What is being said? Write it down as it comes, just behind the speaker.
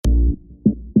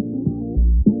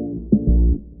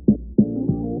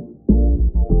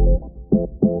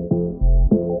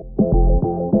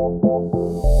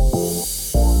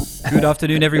Good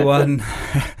afternoon, everyone.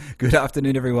 Good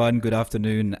afternoon, everyone. Good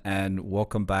afternoon, and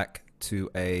welcome back to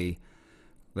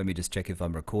let me just check if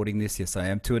I'm recording this. Yes, I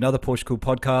am. To another Porsche Cool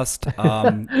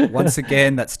podcast. Once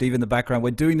again, that's Steve in the background.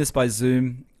 We're doing this by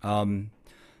Zoom.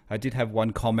 I did have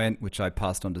one comment, which I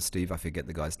passed on to Steve. I forget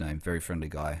the guy's name. Very friendly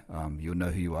guy. You'll know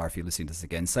who you are if you're listening to this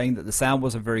again. Saying that the sound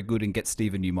wasn't very good and get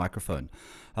Steve a new microphone.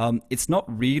 It's not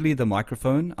really the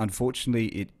microphone.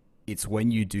 Unfortunately, it's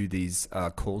when you do these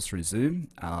calls through Zoom.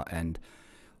 And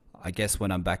I guess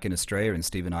when I'm back in Australia and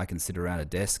Steve and I can sit around a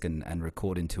desk and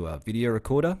record into a video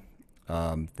recorder,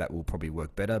 that will probably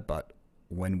work better. But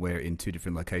when we're in two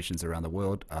different locations around the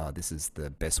world, this is the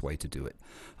best way to do it.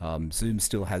 Zoom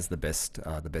still has the best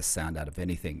sound out of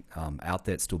anything out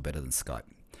there. It's still better than Skype.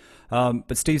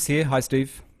 But Steve's here. Hi,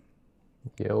 Steve.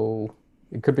 Yo,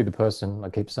 it could be the person. I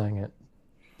keep saying it.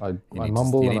 I You need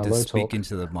mumble to, you and I need to low speak talk.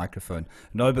 into the microphone.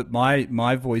 No, but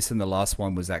my voice in the last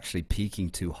one was actually peaking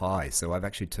too high, so I've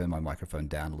actually turned my microphone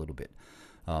down a little bit.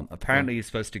 Apparently, you're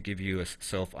supposed to give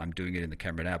yourself. I'm doing it in the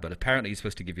camera now, but apparently, you're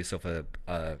supposed to give yourself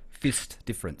a fist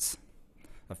difference,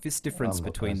 I'm not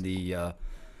between nice.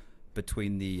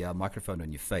 the microphone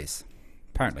and your face.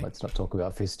 Apparently, Let's not talk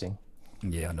about fisting.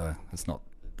 yeah, I know it's not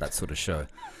that sort of show.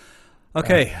 Uh,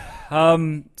 Okay,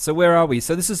 so where are we?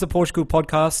 So this is the Portugal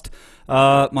podcast.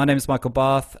 My name is Michael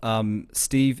Barth.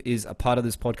 Steve is a part of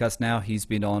this podcast now. He's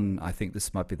been on, I think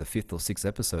this might be the fifth or sixth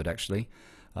episode actually,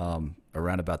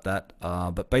 around about that.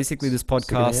 But basically this Sick of it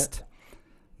podcast,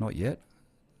 not yet.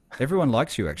 Everyone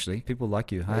likes you actually. People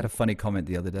like you. I had yet? a funny comment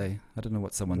the other day. I don't know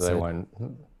what someone They said. won't.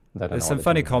 They don't There's know some what they're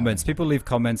funny talking about. comments. People leave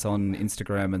comments on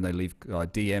Instagram and they leave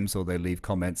DMs or they leave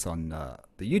comments on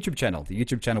the YouTube channel. The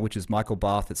YouTube channel, which is Michael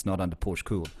Barth. It's not under Porsche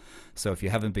Cool. So if you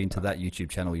haven't been to that YouTube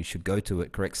channel, you should go to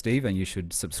it. Correct, Steve? And you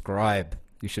should subscribe.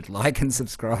 You should like and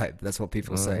subscribe. That's what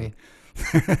people say.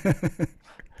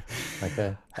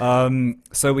 Okay.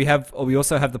 So we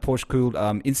also have the Porsche Cooled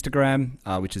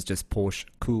Instagram, which is just Porsche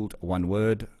Cooled, one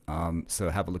word. So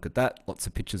have a look at that. Lots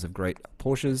of pictures of great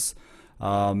Porsches.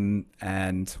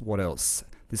 And what else?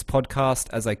 This podcast,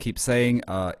 as I keep saying,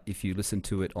 if you listen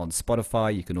to it on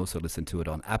Spotify, you can also listen to it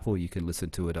on Apple. You can listen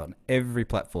to it on every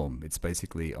platform. It's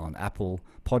basically on Apple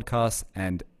Podcasts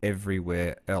and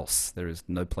everywhere else. There is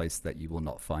no place that you will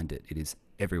not find it. It is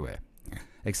everywhere.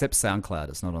 Except SoundCloud.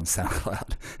 It's not on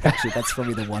SoundCloud. Actually, that's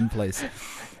probably the one place.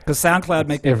 Because SoundCloud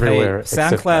make me pay. Everywhere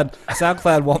except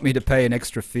SoundCloud want me to pay an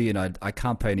extra fee, and I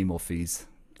can't pay any more fees.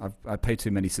 I pay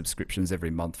too many subscriptions every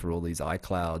month for all these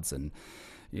iClouds and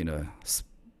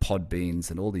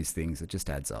Podbeans and all these things. It just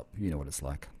adds up. You know what it's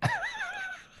like.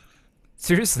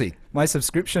 Seriously, my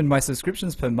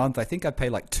subscriptions per month. I think I pay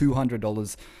like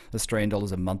 $200 Australian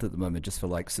dollars a month at the moment just for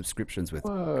like subscriptions with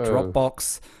Whoa.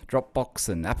 Dropbox,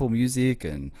 and Apple Music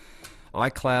and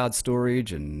iCloud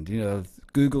storage and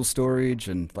Google storage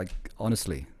and like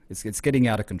honestly, it's getting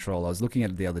out of control. I was looking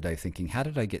at it the other day, thinking, how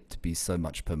did I get to be so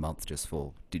much per month just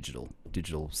for digital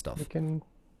You stuff? can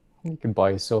you can buy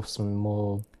yourself some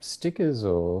more stickers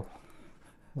or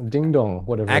ding dong,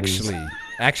 whatever it is.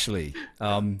 Actually,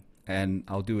 and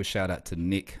I'll do a shout out to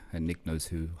Nick, and Nick knows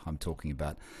who I'm talking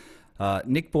about.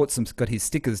 Nick got his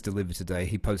stickers delivered today.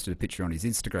 He posted a picture on his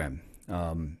Instagram,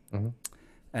 hmm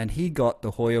and he got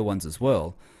the Hoya ones as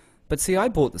well. But see, I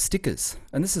bought the stickers,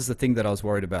 and this is the thing that I was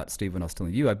worried about, Steve, when I was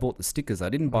telling you. I bought the stickers. I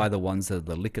didn't buy the ones that are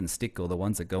the lick and stick or the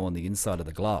ones that go on the inside of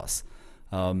the glass.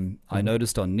 I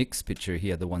noticed on Nick's picture he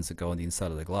had the ones that go on the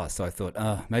inside of the glass. So I thought,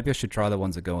 maybe I should try the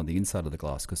ones that go on the inside of the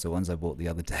glass because the ones I bought the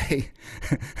other day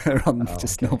are on Oh,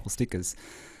 just okay. normal stickers.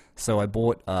 So I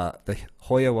bought the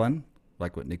Hoya one,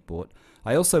 like what Nick bought.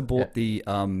 I also Yeah. bought the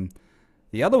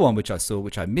other one which I saw,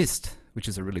 which I missed, which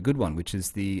is a really good one, which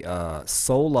is the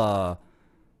solar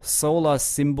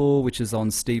symbol, which is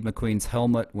on Steve McQueen's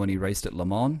helmet when he raced at Le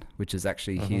Mans, which is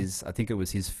actually hmm I think it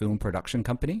was his film production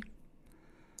company.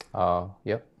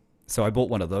 Yep. So I bought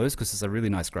one of those because it's a really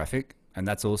nice graphic, and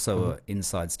that's also hmm an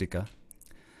inside sticker.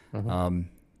 hmm Um,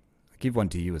 I give one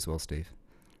to you as well, Steve.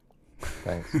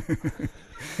 Thanks.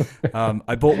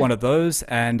 I bought one of those,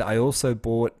 and I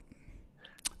bought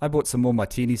some more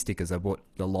martini stickers. I bought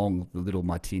the little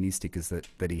martini stickers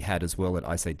that he had as well at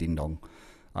I Say Ding Dong.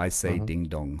 I Say hmm Ding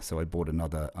Dong. So I bought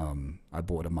I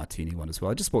bought a martini one as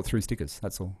well. I just bought 3 stickers.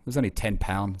 That's all. It was only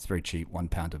 £10. It's very cheap,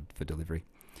 £1 for delivery.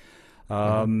 hmm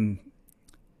Um,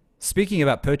 Speaking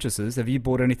about purchases, have you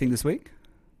bought anything this week?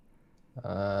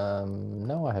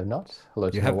 No, I have not. Hello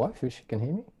You to my have wife, if she can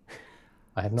hear me.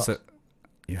 I have so not.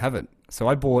 you haven't. So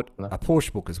I bought No. a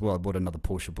Porsche book as well. I bought another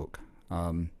Porsche book.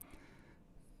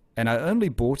 And I only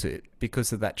bought it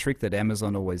because of that trick that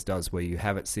Amazon always does where you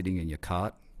have it sitting in your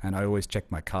cart. And I always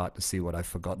check my cart to see what I've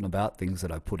forgotten about, things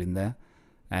that I put in there.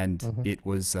 and Mm-hmm. it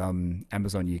was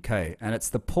Amazon UK, and it's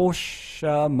the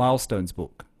Porsche Milestones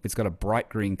book. It's got a bright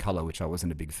green color, which I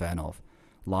wasn't a big fan of.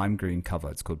 Lime green cover.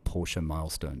 It's called Porsche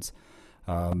Milestones.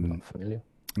 Not familiar.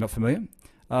 Not familiar?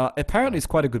 Apparently, it's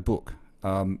quite a good book.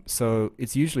 So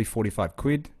it's usually 45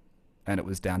 quid, and it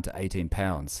was down to 18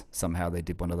 pounds. Somehow they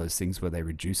did one of those things where they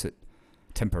reduce it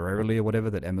temporarily or whatever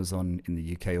that Amazon in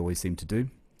the UK always seem to do.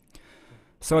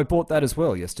 So I bought that as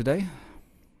well yesterday.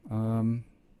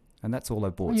 And that's all I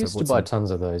bought. I So used to buy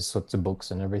tons of those sorts of books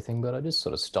and everything, but I just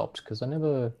sort of stopped because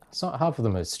half of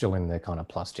them are still in their kind of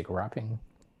plastic wrapping.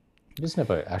 I just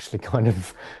never actually I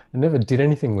never did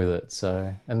anything with it.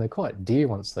 So, and they're quite dear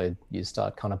once you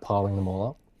start kind of piling them all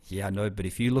up. Yeah, I know, but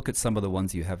if you look at some of the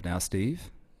ones you have now,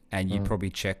 Steve, and you probably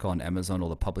check on Amazon or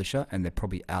the publisher, and they're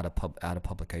probably out of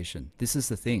publication. This is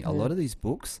the thing. A lot of these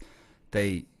books,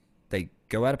 they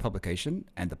go out of publication,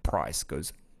 and the price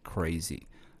goes crazy.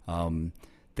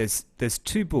 There's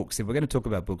two books. If we're going to talk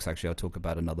about books, actually, I'll talk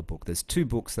about another book. There's two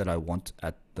books that I want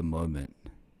at the moment.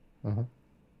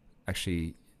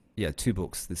 Actually, yeah, two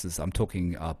books. I'm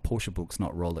talking Porsche books,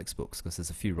 not Rolex books, because there's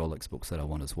a few Rolex books that I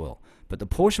want as well. But the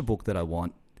Porsche book that I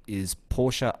want is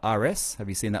Porsche RS. Have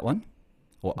you seen that one?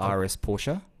 Or RS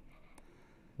Porsche?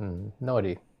 No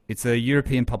idea. It's a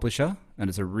European publisher, and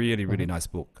it's a really, really nice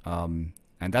book. And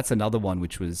that's another one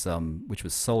which was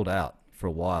sold out for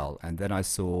a while, and then I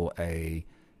saw it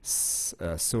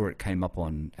came up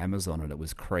on Amazon, and it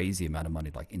was crazy amount of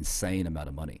money, like insane amount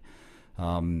of money.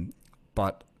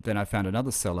 But then I found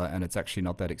another seller, and it's actually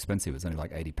not that expensive. It's only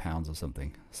like £80 or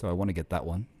something. So I want to get that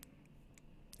one.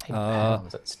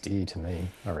 £80, that's dear to me,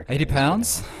 I reckon.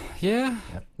 £80? Yeah.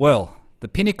 Yep. Well, the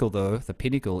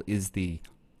pinnacle is the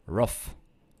Rough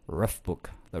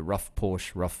book. The Rough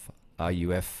Porsche, Rough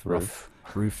RUF, Rough.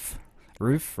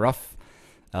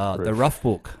 The Rough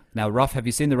book. Now, Rough, have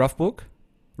you seen the Rough book?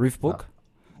 Roof book?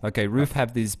 No. Okay, Roof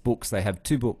have these books. They have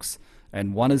two books,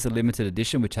 and one is a limited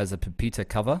edition, which has a Pepita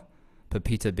cover.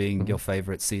 Pepita being your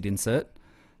favorite seed insert.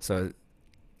 So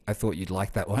I thought you'd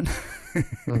like that one.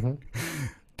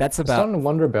 That's about... I'm starting to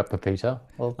wonder about Pepita.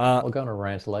 I'll go on a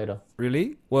rant later.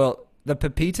 Really? Well, the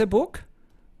Pepita book,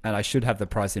 and I should have the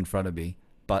price in front of me,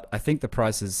 but I think the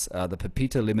price is, the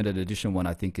Pepita limited edition one,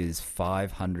 I think is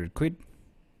 500 quid.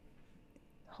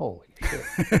 Holy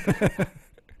shit.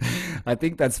 I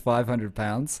think that's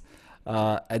 £500.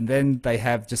 And then they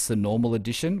have just the normal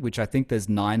edition, which I think there's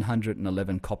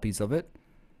 911 copies of it.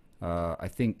 I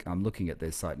think I'm looking at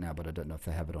their site now, but I don't know if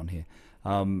they have it on here. I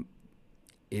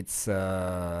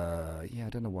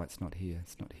don't know why it's not here.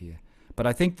 It's not here. But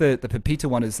I think the Pepita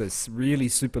one is this really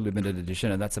super limited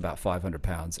edition, and that's about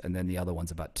 £500, and then the other one's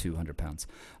about £200.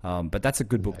 But that's a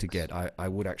good book to get. I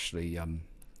would actually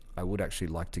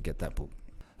like to get that book.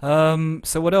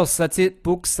 So what else? That's it.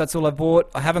 Books. That's all I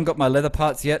bought. I haven't got my leather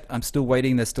parts yet. I'm still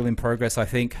waiting. They're still in progress, I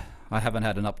think. I haven't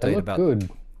had an update They look about. good.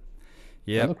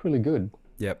 Yeah. They look really good.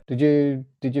 Yep. Did you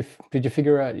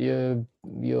figure out your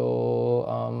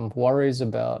worries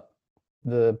about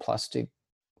the plastic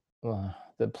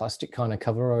kind of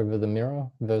cover over the mirror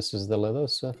versus the leather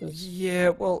surface? Yeah.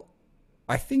 Well,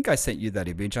 I think I sent you that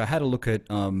image. I had a look at.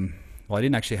 Well, I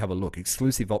didn't actually have a look.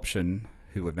 Exclusive Option,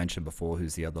 who we've mentioned before,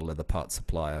 who's the other leather part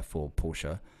supplier for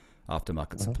Porsche,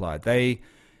 aftermarket supply.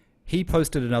 He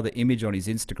posted another image on his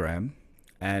Instagram,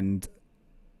 and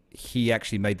he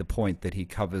actually made the point that he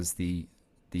covers the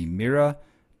mirror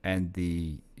and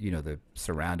the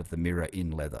surround of the mirror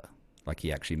in leather. Like,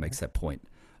 he actually makes that point.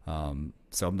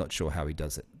 So I'm not sure how he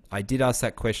does it. I did ask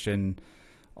that question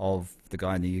of the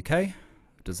guy in the UK,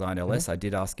 Design LS. I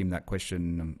did ask him that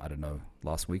question, I don't know,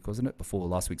 last week, wasn't it? Before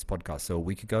last week's podcast, so a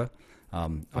week ago.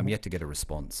 I'm yet to get a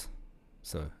response.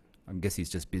 So I guess he's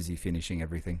just busy finishing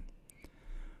everything.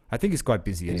 I think he's quite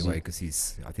busy anyway, because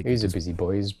he's a busy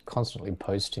boy. He's constantly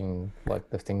posting like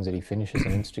the things that he finishes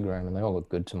on Instagram, and they all look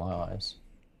good to my eyes.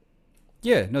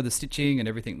 Yeah, no, the stitching and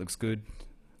everything looks good.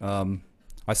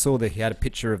 I saw that he had a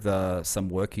picture of some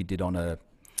work he did on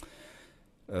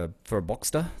for a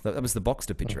Boxster. That was the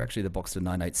Boxster picture, actually, the Boxster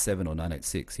 987 or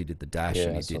 986. He did the dash,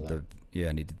 and he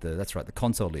did that's right, the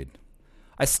console lid.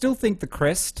 I still think the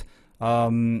crest.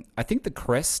 I think the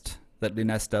crest that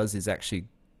Linas does is actually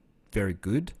very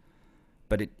good,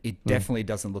 but it definitely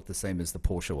doesn't look the same as the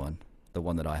Porsche one, the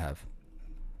one that I have.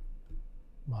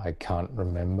 I can't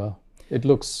remember. It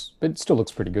still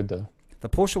looks pretty good though. The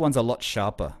Porsche one's a lot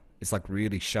sharper. It's like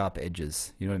really sharp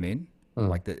edges. You know what I mean?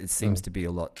 Like it seems to be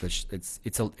a lot.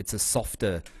 It's a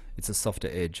softer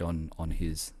edge on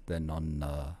his than on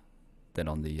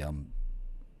the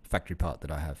factory part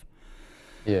that I have.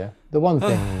 Yeah. The one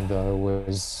thing though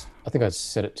was, I think I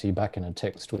said it to you back in a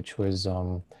text, which was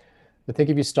the I think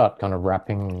if you start kind of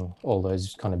wrapping all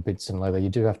those kind of bits in leather, you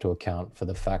do have to account for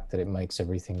the fact that it makes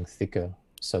everything thicker.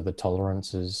 So the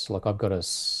tolerances, like I've got a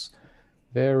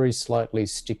very slightly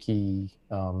sticky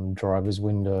driver's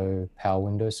window power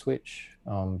window switch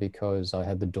because I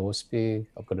had the door spear.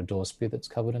 I've got a door spear that's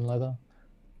covered in leather.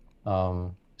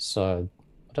 So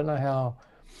I don't know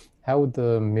how would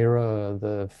the mirror,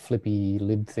 the flippy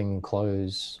lid thing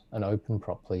close and open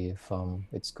properly if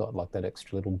it's got like that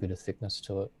extra little bit of thickness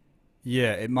to it.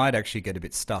 Yeah, it might actually get a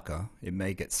bit stucker. It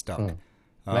may get stuck.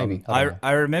 Maybe, I don't know.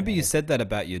 I remember you Yeah. said that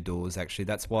about your doors. Actually,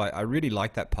 that's why I really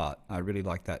like that part. I really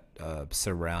like that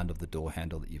surround of the door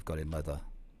handle that you've got in leather.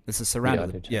 It's a surround Yeah, I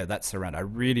of the, do too. yeah, that surround. I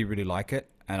really really like it,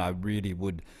 and I really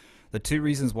would. The two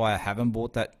reasons why I haven't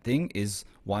bought that thing is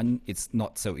one, it's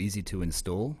not so easy to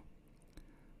install.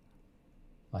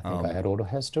 I think I had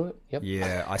AutoHouse do it. Yep.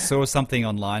 Yeah, I saw something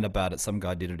online about it. Some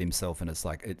guy did it himself, and it's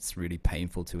like it's really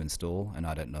painful to install. And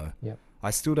I don't know. Yep.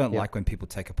 I still don't Yep. like when people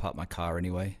take apart my car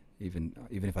anyway. Even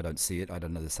if I don't see it, I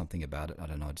don't know. There's something about it. I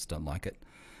don't know. I just don't like it.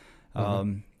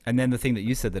 And then the thing that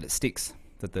you said that it sticks,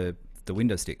 that the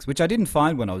window sticks, which I didn't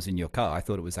find when I was in your car. I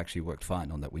thought it was actually worked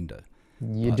fine on that window.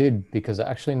 You did because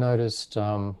I actually noticed.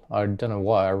 I don't know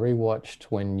why. I rewatched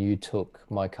when you took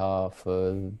my car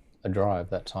for a drive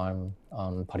that time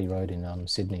on Putty Road in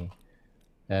Sydney,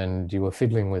 and you were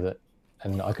fiddling with it,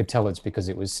 and I could tell it's because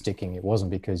it was sticking. It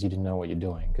wasn't because you didn't know what you're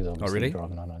doing. Because obviously really? you're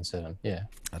driving 997. Yeah.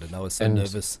 I don't know. I was And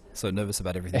so nervous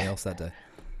about everything else that day.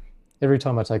 every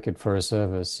time I take it for a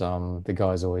service, the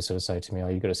guys always sort of say to me, "Oh,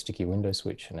 you got a sticky window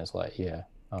switch," and it's like, yeah,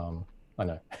 I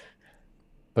know,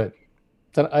 but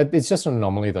it's just an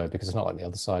anomaly though because it's not like the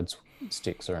other side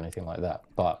sticks or anything like that.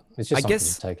 But it's just I something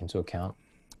guess to take into account.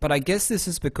 But I guess this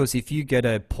is because if you get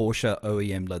a Porsche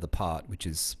OEM leather part, which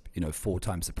is, 4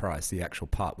 times the price, the actual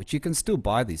part, which you can still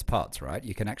buy these parts, right?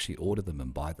 You can actually order them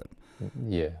and buy them.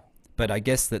 Yeah, But I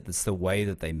guess that it's the way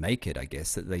that they make it, I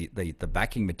guess, that the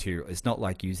backing material is not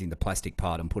like using the plastic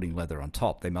part and putting leather on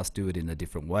top. They must do it in a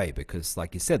different way because,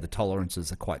 like you said, the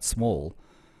tolerances are quite small.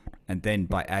 And then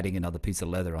by adding another piece of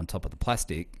leather on top of the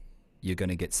plastic, you're going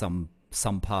to get some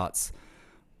parts,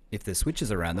 if there's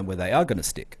switches around them, where they are going to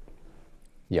stick.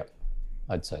 yep,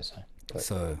 I'd say so. But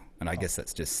So, and I guess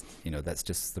that's just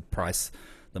the price,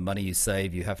 the money you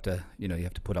save. You have to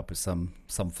put up with some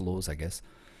flaws, I guess.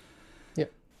 yep,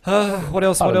 What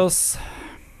else? What Pardon. else?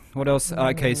 What else?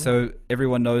 Okay, so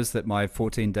everyone knows that my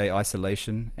 14-day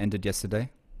isolation ended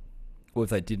yesterday. Or if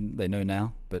they didn't, they know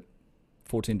now. But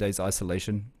 14 days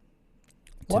isolation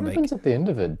to what make happens at the end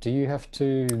of it? Do you have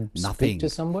to nothing. speak to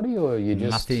somebody, or you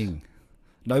just Nothing.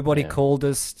 Nobody Yeah. called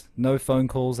us. No phone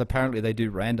calls. Apparently, they do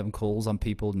random calls on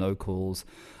people. No calls.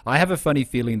 I have a funny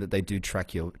feeling that they do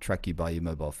track you by your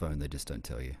mobile phone. They just don't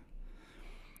tell you.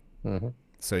 hmm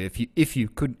So if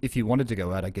you wanted to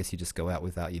go out, I guess you just go out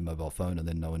without your mobile phone, and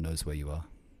then no one knows where you are.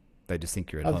 They just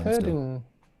think you're at I've home heard still. in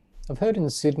I've heard in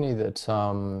Sydney that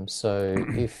so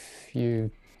if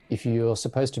you're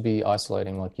supposed to be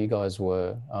isolating like you guys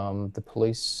were, the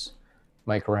police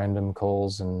make random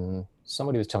calls, and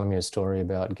somebody was telling me a story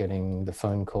about getting the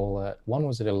phone call at one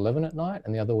was at 11 at night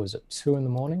and the other was at 2 in the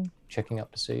morning, checking up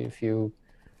to see if you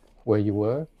where you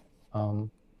were. And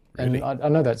Really? I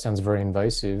know that sounds very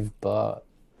invasive, but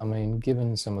I mean,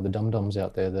 given some of the dum-dums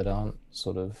out there that aren't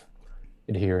sort of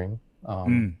adhering,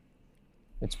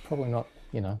 it's probably not,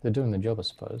 they're doing the job, I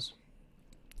suppose.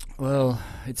 Well,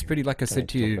 it's pretty like I Don't need said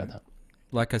to to talk you, about that.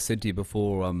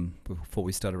 before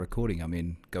we started recording. I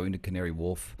mean, going to Canary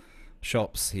Wharf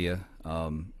shops here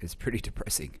is pretty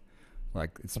depressing.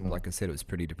 Like I said, it was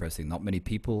pretty depressing. Not many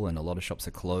people, and a lot of shops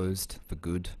are closed for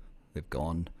good. They've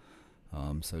gone.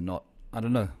 So not, I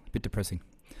don't know, a bit depressing.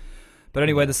 But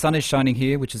anyway, the sun is shining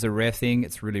here, which is a rare thing.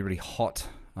 It's really, really hot.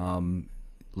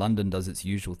 London does its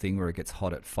usual thing where it gets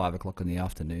hot at 5 o'clock in the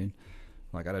afternoon.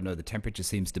 Like, I don't know, the temperature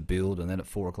seems to build, and then at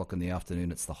 4 o'clock in the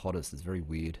afternoon, it's the hottest. It's very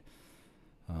weird.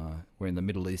 Where in the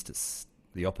Middle East, it's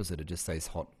the opposite. It just stays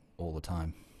hot all the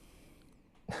time.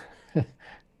 I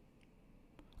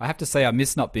have to say, I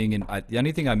miss not being in. The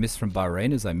only thing I miss from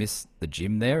Bahrain is I miss the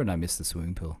gym there, and I miss the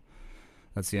swimming pool.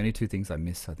 That's the only two things I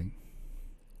miss, I think.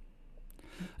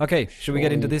 Okay, should we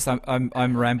get into Surely, this?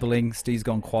 I'm rambling. Steve's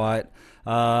gone quiet.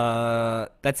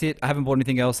 That's it. I haven't bought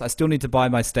anything else. I still need to buy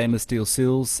my stainless steel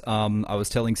seals. I was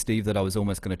telling Steve that I was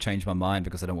almost going to change my mind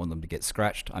because I don't want them to get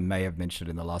scratched. I may have mentioned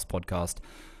it in the last podcast.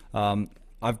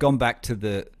 I've gone back to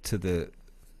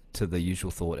the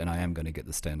usual thought, and I am going to get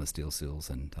the stainless steel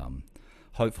seals, and have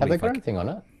hopefully, they if got anything on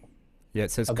it? yeah,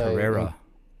 it says Are they Carrera.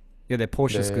 Yeah, they're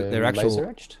Porsche. They're they're laser actual.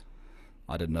 etched?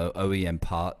 I don't know, OEM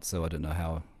part. So I don't know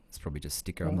how. It's probably just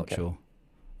sticker. I'm not Okay. sure.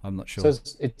 I'm not So sure.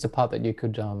 it's a part that you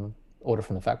could order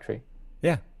from the factory.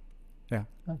 Yeah, yeah,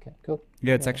 Okay, cool.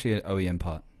 yeah. It's Yeah, actually an OEM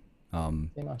part. yeah,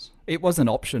 nice. It was an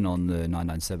option on the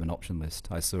 997 option list.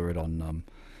 I saw it on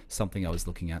something I was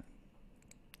looking at.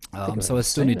 I think I've So I ever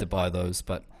still seen need to it. buy those,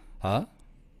 but huh?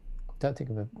 Don't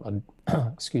think I've ever,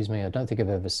 excuse me, I don't think I've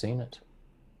ever seen it.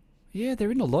 Yeah,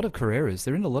 they're in a lot of Carreras.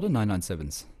 They're in a lot of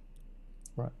 997s.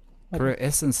 Right. Okay. Carrera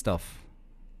S and stuff.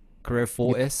 Carrera You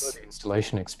get good 4S.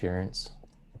 installation experience.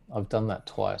 I've done that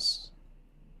twice.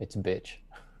 It's a bitch.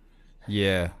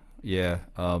 Yeah, yeah.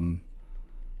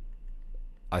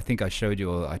 I think I showed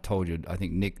you, or I told you. I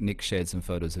think Nick shared some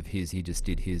photos of his. He just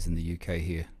did his in the UK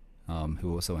here.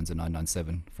 Who also owns a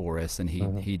 997 4S, and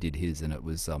Hmm. he did his, and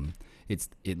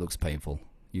it looks painful.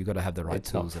 You got to have the right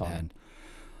It's not tools at fun. hand.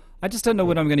 I just don't know Yeah.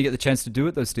 when I'm going to get the chance to do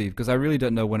it though, Steve, because I really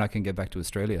don't know when I can get back to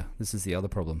Australia. This is the other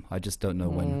problem. I just don't know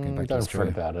when I get back to Don't fret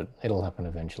Australia. about it. It'll happen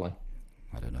eventually.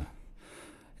 I don't know.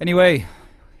 Anyway,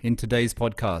 in today's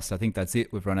podcast, I think that's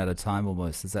it. We've run out of time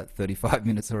almost. Is that 35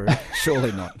 minutes already?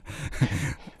 Surely not.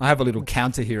 I have a little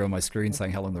counter here on my screen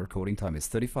saying how long the recording time is.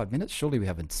 35 minutes? Surely we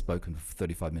haven't spoken for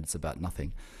 35 minutes about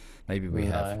nothing. Maybe we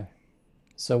have. No.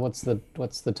 So what's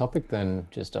the topic then?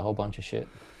 Just a whole bunch of shit.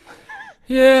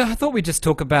 Yeah, I thought we'd just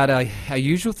talk about our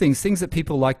usual things that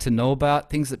people like to know about,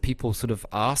 things that people sort of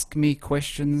ask me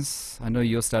questions. I know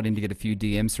you're starting to get a few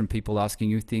DMs from people asking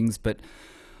you things, but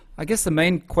I guess the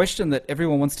main question that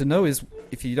everyone wants to know is,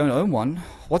 if you don't own one,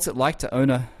 what's it like to own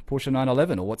a Porsche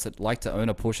 911, or what's it like to own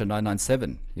a Porsche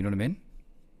 997? You know what I mean?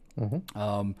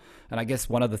 Hmm. And I guess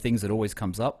one of the things that always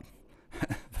comes up,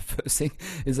 the first thing,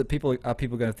 is that people going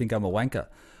to think I'm a wanker?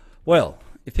 Well,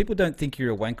 if people don't think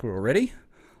you're a wanker already,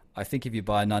 I think if you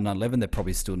buy a 9911, they're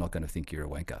probably still not going to think you're a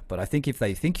wanker. But I think if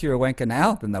they think you're a wanker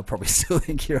now, then they'll probably still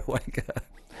think you're a wanker.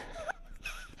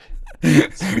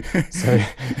 So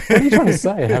what are you trying to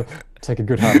say? Take a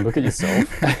good hard look at yourself.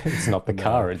 It's not the No,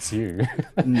 car, it's you.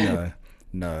 no,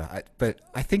 no. But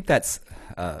I think that's.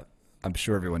 I'm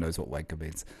sure everyone knows what wanker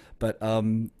means. But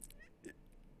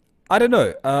I don't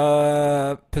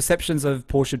know. Perceptions of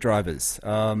Porsche drivers.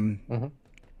 Hmm.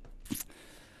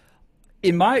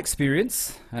 In my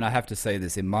experience, and I have to say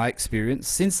this, in my experience,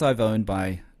 since I've owned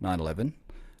my 911,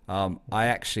 I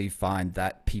actually find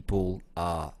that people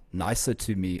are nicer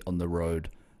to me on the road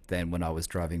than when I was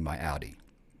driving my Audi.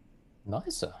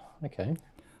 Nicer. Okay.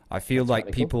 I feel That's like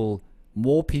radical.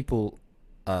 more people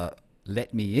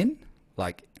let me in.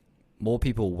 Like, more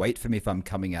people wait for me if I'm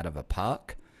coming out of a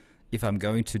park. If I'm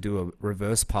going to do a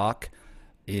reverse park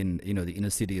in, the inner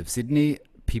city of Sydney,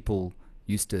 people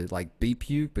used to like beep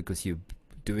you because you're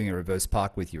doing a reverse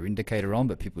park with your indicator on,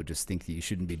 but people just think that you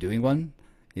shouldn't be doing one.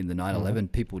 In the Hmm. 911,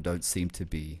 people don't seem to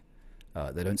be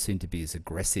they don't seem to be as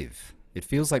aggressive. It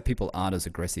feels like people aren't as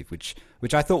aggressive, which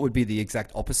I thought would be the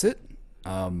exact opposite.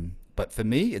 But for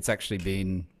me, it's actually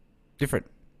been different.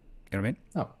 You know what I mean?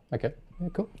 Oh, okay. Yeah,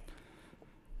 cool.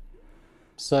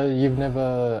 So you've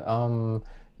never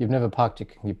parked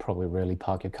you probably rarely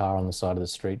park your car on the side of the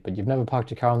street, but you've never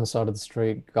parked your car on the side of the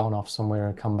street, gone off somewhere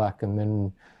and come back and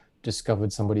then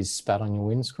discovered somebody's spat on your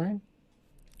windscreen?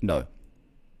 No,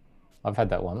 I've had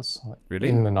that once, like, really.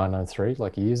 in the 903,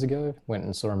 like years ago. Went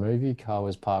and saw a movie, car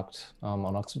was parked on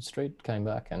Oxford Street, came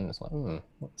back and it's like,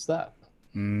 what's that?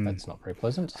 That's not very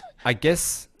pleasant. I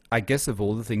guess of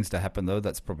all the things to happen though,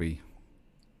 that's probably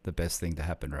the best thing to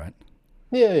happen, right?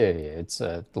 Yeah, yeah, yeah. It's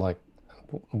like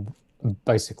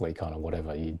basically kind of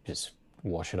whatever. You just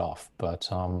wash it off. But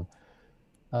I'm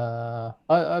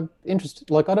interested.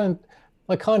 Like,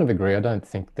 I kind of agree. I don't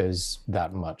think there's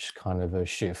that much kind of a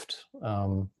shift.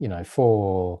 For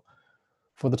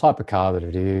the type of car that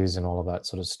it is and all of that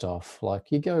sort of stuff.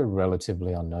 Like, you go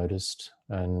relatively unnoticed,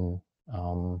 and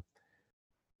um,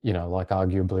 like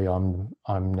arguably,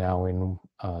 I'm now in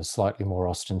a slightly more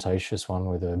ostentatious one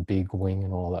with a big wing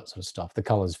and all that sort of stuff. The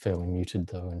color's fairly muted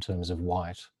though in terms of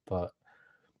white, but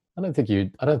I don't think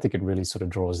it really sort of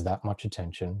draws that much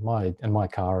attention. My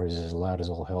car is as loud as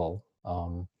all hell.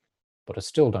 But I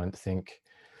still don't think,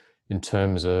 in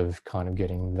terms of kind of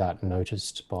getting that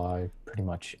noticed by pretty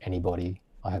much anybody.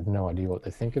 I have no idea what they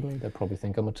think of me. They probably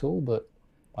think I'm a tool, but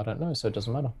I don't know, so it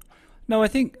doesn't matter. No, I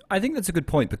think that's a good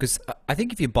point, because I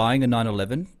think if you're buying a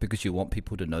 911 because you want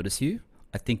people to notice you,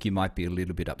 I think you might be a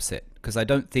little bit upset, because Buying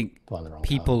the wrong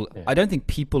car. Yeah. I don't think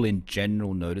people in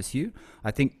general notice you.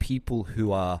 I think people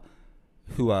who are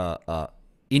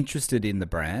interested in the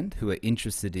brand, who are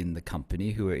interested in the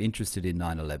company, who are interested in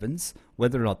 911s,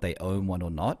 whether or not they own one or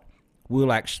not,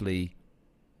 will actually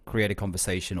create a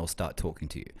conversation or start talking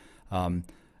to you. Um,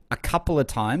 a couple of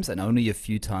times, and only a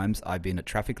few times, I've been at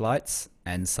traffic lights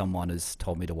and someone has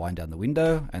told me to wind down the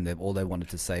window, and all they wanted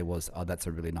to say was, "Oh, that's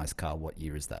a really nice car. What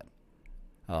year is that?"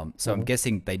 So I'm Hmm.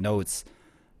 guessing they know it's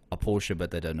a Porsche,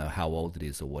 but they don't know how old it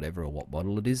is or whatever, or what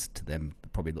model it is. To them,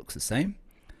 it probably looks the same.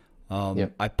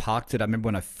 Yep. I parked it. I remember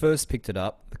when I first picked it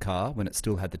up, the car, when it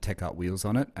still had the Tech Art wheels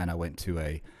on it, and I went to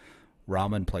a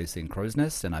ramen place in Crow's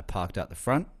Nest, and I parked out the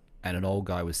front, and an old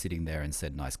guy was sitting there and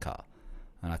said, "Nice car."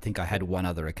 And I think I had one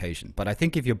other occasion. But I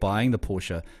think if you're buying the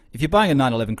Porsche, if you're buying a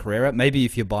 911 Carrera, maybe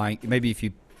if you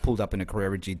pulled up in a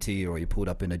Carrera GT or you pulled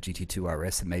up in a GT2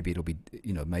 RS, and maybe it'll be,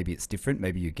 maybe it's different.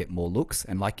 Maybe you get more looks.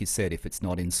 And like you said, if it's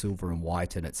not in silver and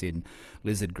white and it's in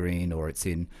lizard green or it's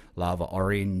in lava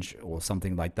orange or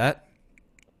something like that,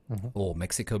 or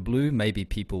Mexico blue, maybe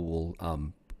people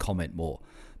will comment more.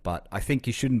 But I think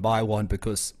you shouldn't buy one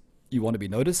because you want to be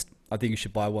noticed. I think you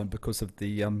should buy one because of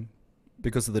the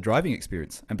driving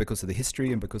experience and because of the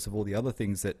history and because of all the other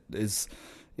things that is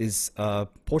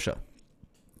Porsche.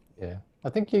 Yeah, I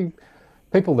think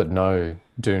people that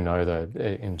do know though.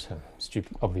 It's a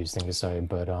stupid, obvious thing to say,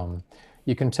 but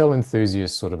you can tell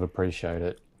enthusiasts sort of appreciate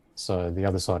it. So the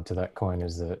other side to that coin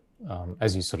is that,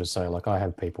 as you sort of say, like I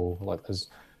have people like there's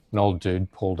an old dude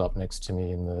pulled up next to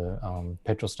me in the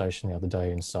petrol station the other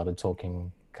day and started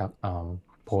talking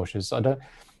Porsches.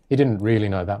 He didn't really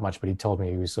know that much, but he told me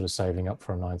he was sort of saving up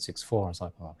for a 964. I was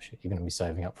like, oh shit, you're going to be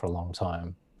saving up for a long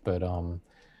time. But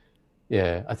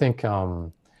yeah, I think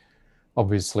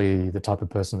obviously the type of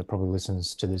person that probably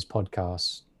listens to this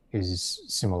podcast is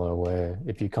similar, where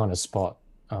if you kind of spot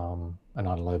a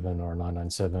 911 or a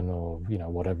 997 or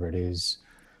whatever it is,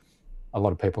 a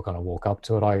lot of people kind of walk up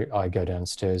to it. I go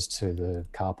downstairs to the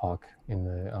car park in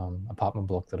the apartment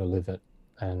block that I live at,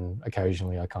 and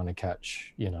occasionally I kind of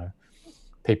catch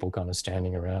people kind of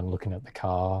standing around looking at the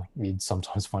car. You'd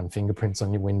sometimes find fingerprints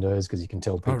on your windows because you can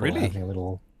tell people are having a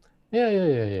little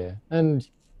yeah. And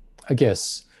I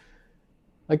guess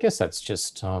that's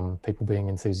just people being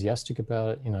enthusiastic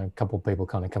about it. A couple of people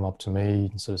kind of come up to me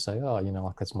and sort of say, oh,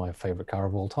 like that's my favorite car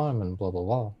of all time and blah blah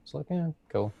blah. It's like, yeah,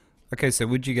 cool. Okay, so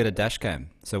would you get a dash cam?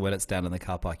 So when it's down in the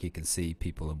car park, you can see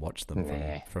people and watch them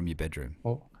from your bedroom.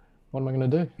 Well, what am I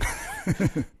going to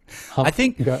do? I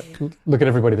think look at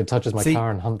everybody that touches my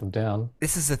car and hunt them down.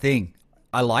 This is the thing.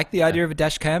 I like the idea of a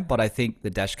dash cam, but I think the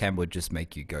dash cam would just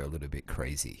make you go a little bit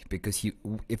crazy because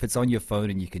if it's on your phone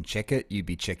and you can check it, you'd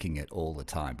be checking it all the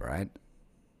time, right?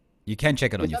 You can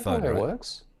check it on your phone, right? It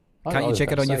works. Can't you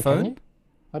check it on your phone?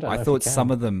 I thought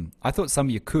some of them. I thought some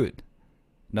you could.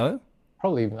 No.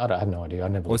 Probably. I have no idea. I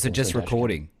never. Or is it just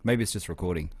recording? Maybe it's just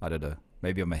recording. I don't know.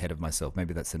 Maybe I'm ahead of myself.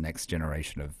 Maybe that's the next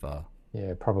generation of.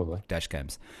 Yeah, probably. Dash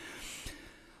cams.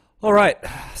 All right.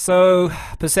 So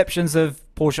perceptions of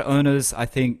Porsche owners. I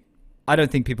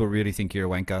don't think people really think you're a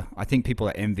wanker. I think people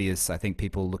are envious. I think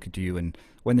people look at you, and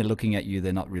when they're looking at you,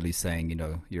 they're not really saying,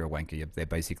 you're a wanker. They're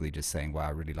basically just saying, wow, I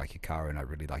really like your car and I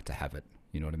really like to have it.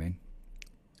 You know what I mean?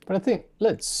 But I think,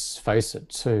 let's face it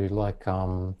too, like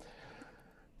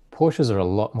Porsches are a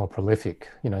lot more prolific,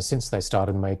 since they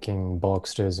started making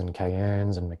Boxsters and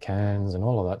Cayennes and Macans and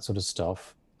all of that sort of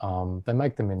stuff. They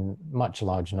make them in much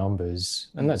large numbers,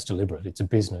 and that's deliberate. It's a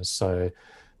business, so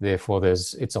therefore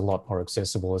it's a lot more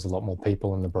accessible. There's a lot more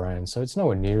people in the brand, so it's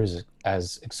nowhere near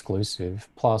as exclusive.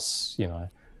 Plus,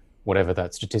 whatever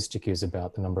that statistic is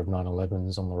about the number of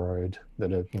 911s on the road that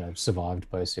have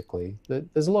survived, basically.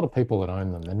 There's a lot of people that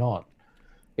own them.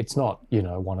 It's not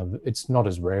it's not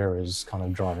as rare as kind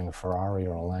of driving a Ferrari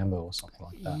or a Lambo or something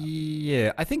like that.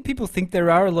 Yeah, I think people think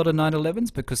there are a lot of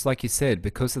 911s because, like you said,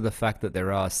 because of the fact that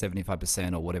there are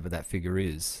 75% or whatever that figure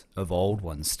is of old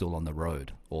ones still on the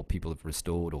road, or people have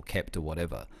restored or kept or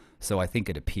whatever. So I think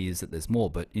it appears that there's more.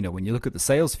 But when you look at the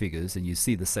sales figures and you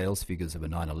see the sales figures of a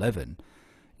 911,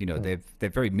 they're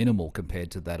very minimal compared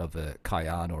to that of a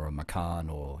Cayenne or a Macan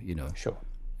or Sure.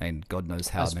 And God knows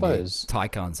how many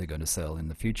Taycans are going to sell in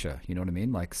the future. You know what I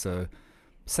mean? Like, so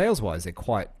sales-wise,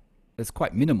 it's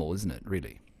quite minimal, isn't it,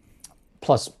 really?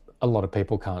 Plus, a lot of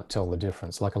people can't tell the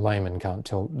difference. Like a layman can't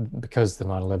tell, because the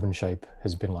 911 shape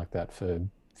has been like that for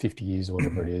 50 years or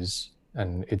whatever it is,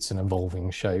 and it's an evolving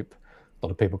shape. A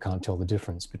lot of people can't tell the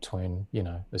difference between,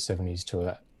 the 70s to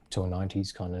a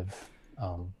 90s kind of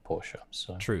Porsche.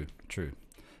 So. True.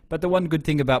 But the one good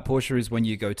thing about Porsche is when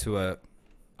you go to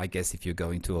I guess if you're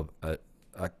going to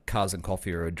a Cars and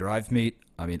Coffee or a Drive meet,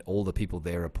 I mean, all the people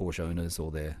there are Porsche owners, or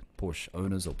they're Porsche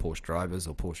owners or Porsche drivers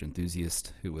or Porsche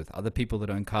enthusiasts who with other people that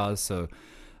own cars. So,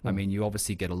 I mean, you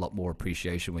obviously get a lot more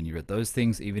appreciation when you're at those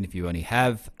things, even if you only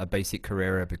have a basic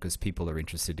Carrera, because people are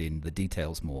interested in the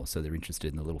details more. So they're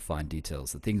interested in the little fine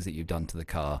details, the things that you've done to the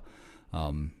car,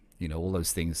 all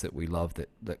those things that we love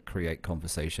that create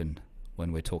conversation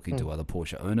when we're talking to other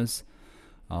Porsche owners.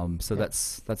 So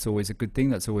that's always a good thing.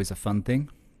 That's always a fun thing.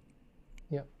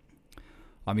 Yeah.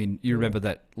 I mean, you Yeah. remember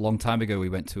that long time ago we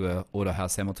went to a Auto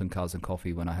House Hamilton Cars and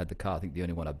Coffee when I had the car. I think the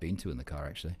only one I've been to in the car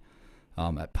actually,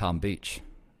 at Palm Beach.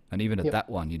 And even at Yep. that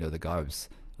one, the guy was.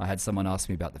 I had someone ask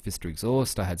me about the Fister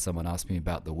exhaust. I had someone ask me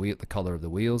about the color of the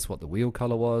wheels, what the wheel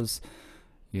color was.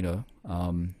 You know,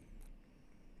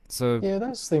 so Yeah,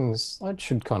 those things I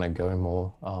should kind of go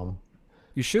more.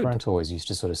 you should. Grant always used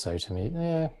to sort of say to me,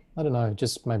 "Yeah, I don't know,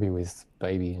 just maybe with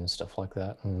baby and stuff like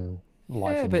that, and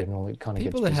life Yeah, in but general, it kind of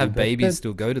gets people that busy." have But babies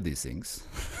still go to these things.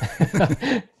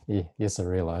 yeah, yes, I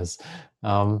realize.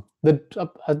 I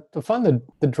find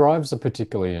the drives are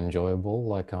particularly enjoyable,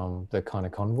 like the kind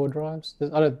of convoy drives.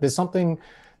 There's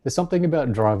something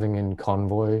about driving in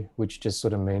convoy which just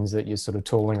sort of means that you're sort of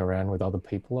tooling around with other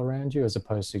people around you as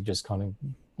opposed to just kind of,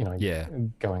 Yeah.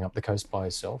 going up the coast by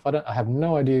yourself. I have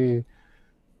no idea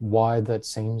why that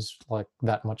seems like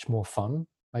that much more fun.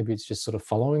 Maybe it's just sort of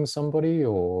following somebody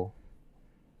or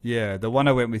Yeah, the one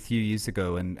I went with you years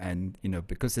ago, and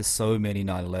because there's so many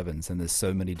 911s and there's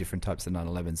so many different types of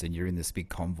 911s, and you're in this big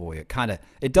convoy, it yeah,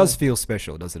 does feel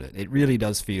special, doesn't it? It really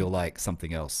does feel like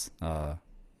something else.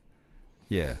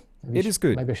 Yeah, it is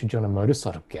good. maybe I should join a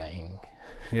motorcycle gang.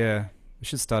 Yeah, we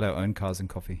should start our own cars and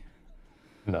coffee.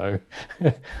 No.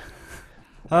 That's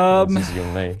Um, just you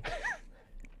and me.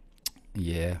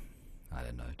 yeah, I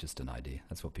don't know, just an idea.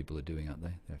 That's what people are doing, aren't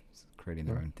they? They're creating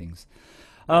their Mm. own things.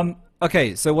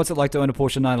 Okay, so what's it like to own a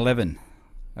Porsche 911?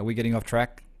 Are we getting off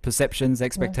track? Perceptions,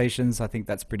 Yeah. expectations. I think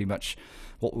that's pretty much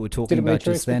what we were Did talking it about meet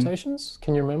your just then. expectations?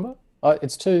 Can you remember?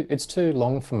 It's too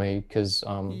long for me because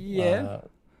Yeah,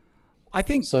 I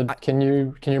think so can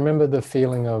you remember the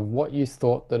feeling of what you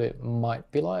thought that it might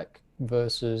be like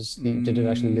versus the did it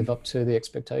actually mm, live up to the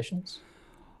expectations?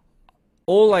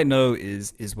 all I know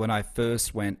is when I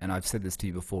first went, and I've said this to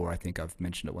you before. I think I've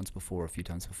mentioned it once before, a few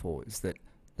times before. Is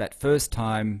that first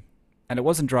time, and it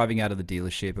wasn't driving out of the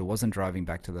dealership. It wasn't driving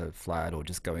back to the flat or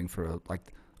just going for like.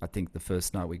 I think the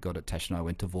first night we got it, Tash and I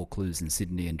went to Vaucluse in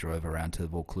Sydney and drove around to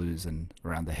Vaucluse and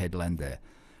around the headland there.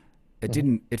 It Hmm.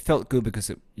 didn't. It felt good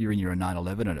because you're in your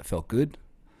 911 and it felt good.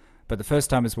 But the first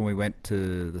time is when we went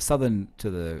to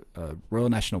the Royal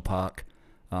National Park,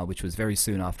 which was very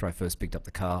soon after I first picked up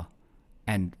the car,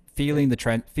 and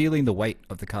Yep. feeling the weight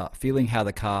of the car, feeling how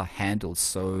the car handles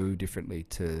so differently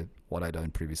to what I'd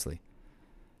owned previously.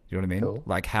 You know what I mean? Cool.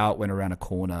 Like how it went around a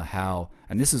corner,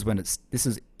 and this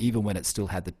is even when it still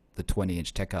had the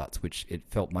 20-inch tech arts, which it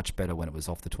felt much better when it was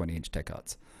off the 20-inch tech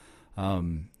arts.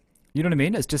 Um, you know what I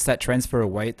mean? It's just that transfer of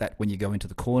weight that when you go into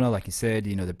the corner, like you said,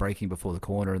 the braking before the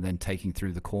corner and then taking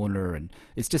through the corner. And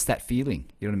it's just that feeling.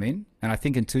 You know what I mean? And I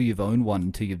think until you've owned one,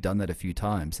 until you've done that a few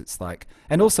times, it's like,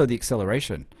 and also the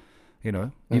acceleration,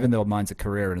 Hmm. even though mine's a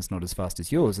Carrera and it's not as fast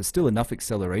as yours, there's still enough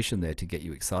acceleration there to get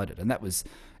you excited. And that was,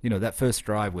 that first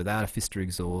drive without a Fister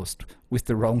exhaust, with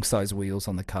the wrong size wheels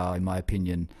on the car, in my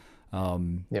opinion.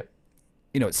 Um, Yep.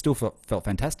 it still felt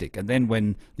fantastic. And then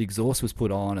when the exhaust was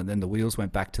put on and then the wheels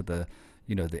went back to the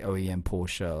OEM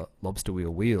Porsche lobster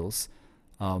wheel wheels,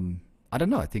 I don't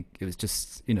know. I think it was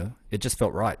just, it just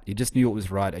felt right. You just knew it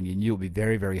was right, and you knew it would be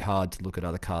very, very hard to look at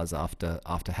other cars after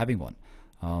having one.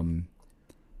 Um,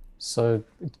 So,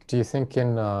 do you think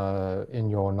in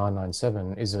your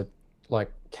 997, is it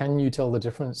like can you tell the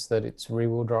difference that it's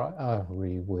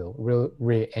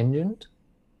rear engined?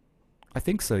 I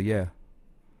think so, yeah.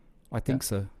 I Yeah. think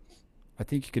so. I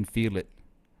think you can feel it.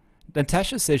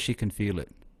 Natasha says she can feel it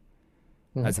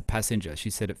Hmm. as a passenger. She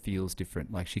said it feels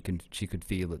different. Like she could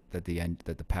feel it that the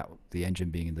engine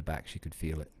being in the back, she could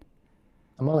feel it.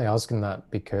 I'm only asking that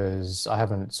because I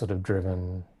haven't sort of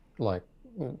driven like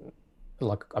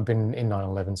like I've been in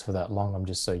 911s for that long. I'm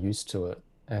just so used to it.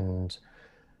 And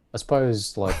I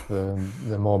suppose like the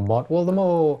more mod well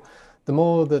the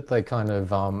more that they kind of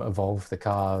evolve the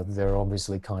car, they're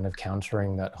obviously kind of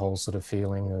countering that whole sort of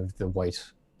feeling of the weight,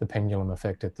 the pendulum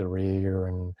effect at the rear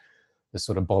and the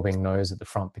sort of bobbing nose at the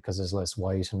front because there's less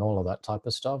weight and all of that type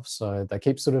of stuff. So they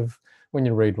keep sort of when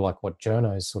you read like what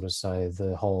journos sort of say,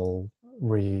 the whole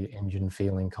rear engine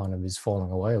feeling kind of is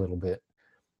falling away a little bit.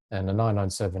 And the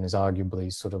 997 is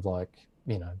arguably sort of like,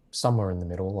 somewhere in the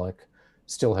middle, like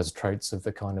still has traits of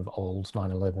the kind of old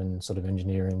 911 sort of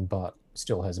engineering, but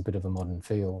still has a bit of a modern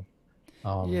feel.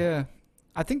 Um, Yeah.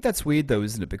 I think that's weird though,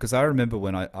 isn't it? Because I remember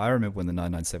I remember when the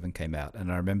 997 came out,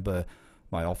 and I remember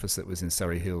my office that was in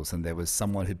Surrey Hills, and there was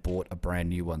someone who bought a brand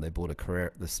new one. They bought a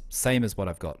Carrera, the same as what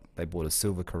I've got. They bought a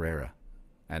silver Carrera,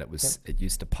 and yep, it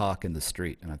used to park in the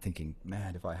street. And I'm thinking,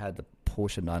 man, if I had the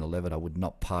Porsche 911, I would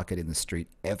not park it in the street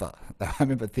ever. I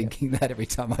remember yep, thinking that every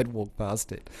time I'd walk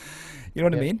past it. You know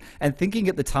what I yep. mean? And thinking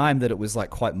at the time that it was like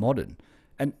quite modern.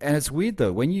 And it's weird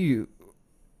though when you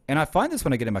and I find this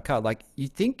when I get in my car, like you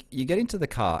get into the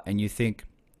car and you think,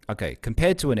 okay,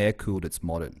 compared to an air-cooled, it's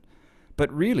modern. But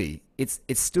really, it's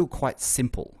still quite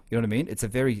simple. You know what I mean?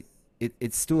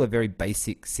 It's still a very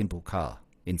basic, simple car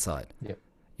inside. Yep.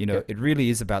 You know, Yep. it really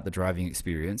is about the driving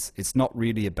experience. It's not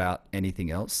really about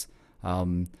anything else.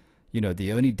 You know,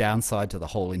 the only downside to the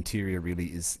whole interior really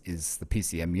is the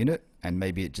PCM unit, and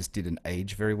maybe it just didn't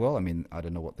age very well. I mean, I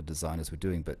don't know what the designers were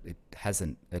doing, but it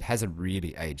hasn't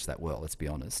really aged that well. Let's be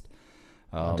honest.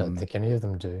 I don't think any of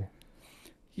them do.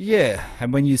 Yeah,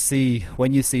 and when you see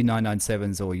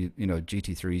 997s or you know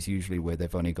GT3s usually where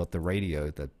they've only got the radio,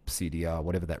 the CDR,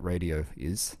 whatever that radio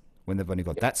is, when they've only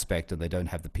got that spec and they don't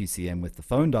have the PCM with the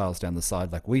phone dials down the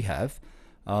side like we have,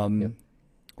 or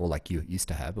like you used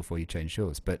to have before you changed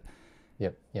yours, but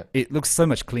Yep. it looks so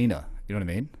much cleaner. You know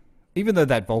what I mean? Even though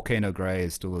that Volcano Grey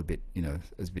is still a bit, you know,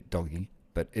 is a bit doggy,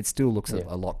 but it still looks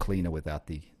a lot cleaner without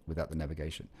the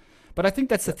navigation. But I think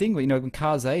that's the thing, you know, when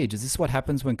cars age, is this what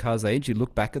happens when cars age? You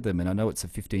look back at them, and I know it's a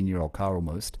 15-year-old car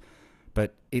almost,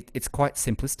 but it's quite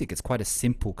simplistic. It's quite a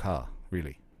simple car,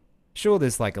 really. Sure,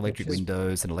 there's like electric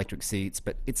windows and electric seats,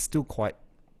 but it's still quite,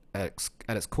 at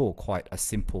its core, quite a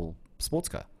simple sports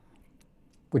car.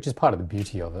 Which is part of the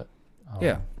beauty of it.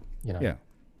 Yeah. You know. Yeah.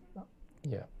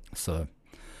 Yeah. So,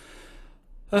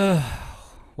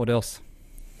 what else?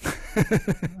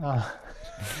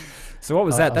 So what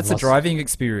was that? That's a driving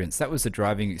experience. That was a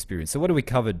driving experience. So what have we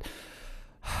covered?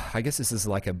 I guess this is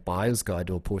like a buyer's guide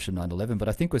to a Porsche 911, but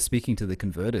I think we're speaking to the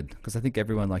converted, because I think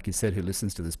everyone, like you said, who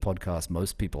listens to this podcast,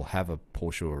 most people have a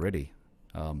Porsche already.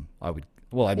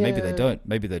 Maybe they don't.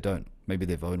 Maybe they don't. Maybe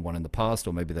they've owned one in the past,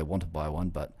 or maybe they want to buy one,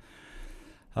 but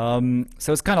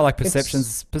so it's kind of like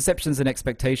perceptions and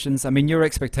expectations. I mean, your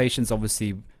expectations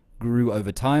obviously grew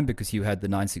over time because you had the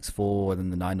 964 and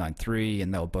then the 993,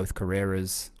 and they were both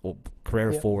Carreras, or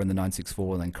Carrera 4 in the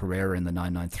 964 and then Carrera in the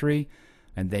 993,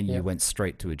 and then you went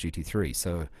straight to a GT3.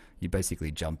 So you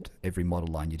basically jumped every model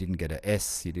line. You didn't get a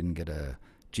S, you didn't get a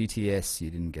GTS,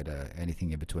 you didn't get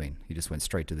anything in between. You just went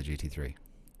straight to the GT3.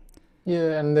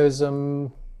 Yeah, and there's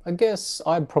I guess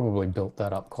I'd probably built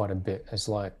that up quite a bit as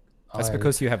like That's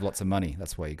because you have lots of money.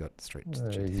 That's why you got straight to the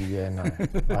GT3. Yeah, no.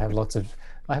 I have lots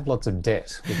of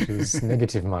debt, which is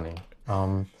negative money.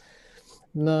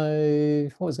 No,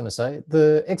 what was I going to say?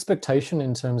 The expectation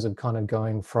in terms of kind of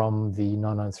going from the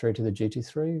 993 to the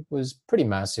GT3 was pretty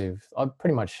massive. I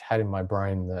pretty much had in my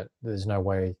brain that there's no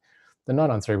way the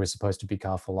 993 was supposed to be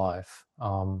car for life.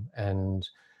 And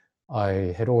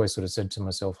I had always sort of said to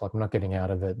myself, like, I'm not getting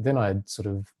out of it. Then I'd sort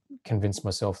of convinced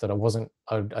myself that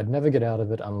I'd never get out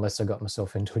of it unless I got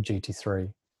myself into a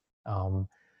GT3.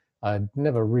 I'd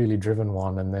never really driven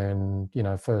one, and then, you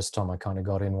know, first time I kind of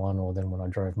got in one, or then when I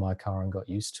drove my car and got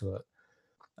used to it,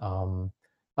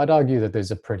 I'd argue that there's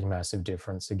a pretty massive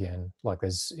difference again. Like,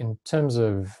 there's, in terms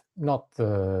of not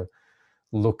the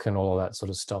look and all of that sort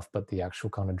of stuff, but the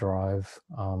actual kind of drive.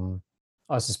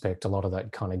 I suspect a lot of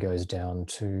that kind of goes down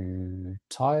to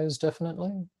tires,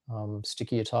 definitely.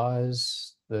 Stickier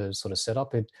tires, the sort of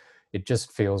setup. It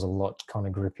just feels a lot kind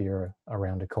of grippier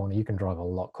around a corner. You can drive a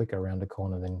lot quicker around a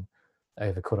corner than I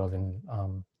ever could have in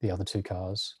the other two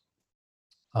cars.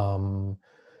 Engine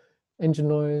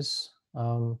noise.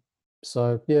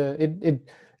 So yeah, it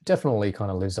definitely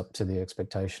kind of lives up to the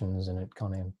expectations, and it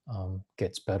kind of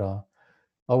gets better.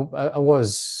 I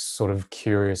was sort of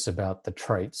curious about the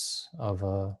traits of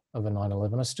a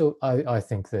 911. I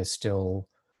think they're still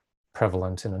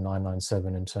prevalent in a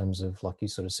 997 in terms of, like you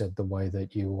sort of said, the way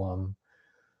that you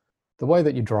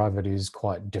drive it is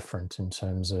quite different. In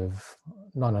terms of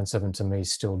 997, to me,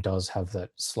 still does have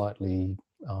that slightly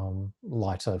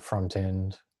lighter front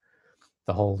end.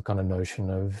 The whole kind of notion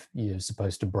of you're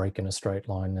supposed to brake in a straight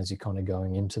line as you're kind of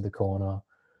going into the corner,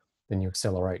 then you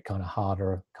accelerate kind of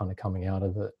harder, kind of coming out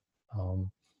of it.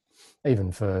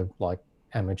 Even for like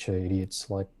amateur idiots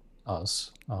like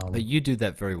us. But you do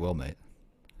that very well, mate.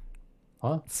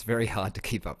 Huh? It's very hard to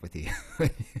keep up with you.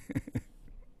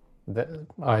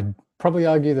 I'd probably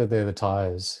argue that they're the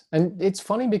tires. And it's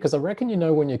funny because I reckon you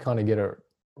know when you kind of get it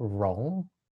wrong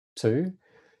too.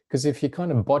 Because if you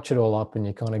kind of botch it all up and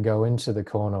you kind of go into the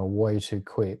corner way too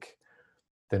quick,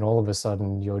 then all of a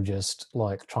sudden you're just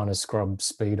like trying to scrub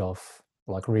speed off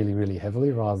like really, really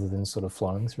heavily rather than sort of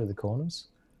flowing through the corners.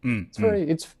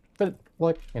 But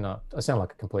like, you know, I sound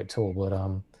like a complete tool, but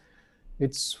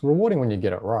it's rewarding when you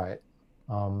get it right.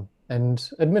 And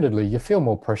admittedly, you feel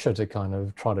more pressure to kind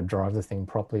of try to drive the thing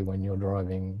properly when you're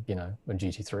driving, you know, a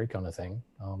GT3 kind of thing.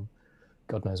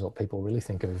 God knows what people really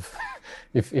think of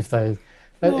if they.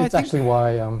 No, it's actually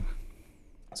why.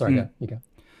 Sorry, you go.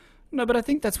 No, but I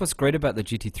think that's what's great about the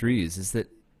GT3 is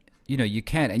that you know, you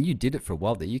can, and you did it for a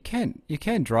while there. You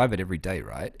can drive it every day,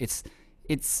 right? It's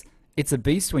it's a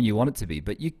beast when you want it to be,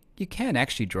 but you can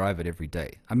actually drive it every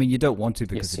day. I mean, you don't want to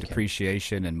because Yes, of you can.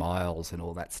 depreciation and miles and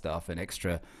all that stuff and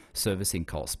extra servicing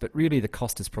costs. But really, the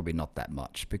cost is probably not that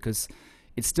much because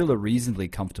it's still a reasonably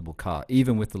comfortable car,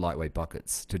 even with the lightweight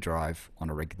buckets, to drive on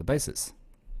a regular basis.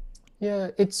 Yeah,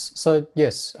 it's so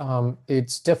yes,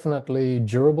 it's definitely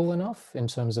durable enough in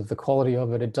terms of the quality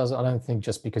of it. It doesn't, I don't think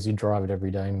just because you drive it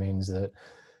every day means that,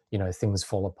 things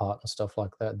fall apart and stuff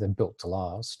like that. They're built to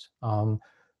last.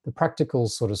 The practical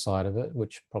sort of side of it,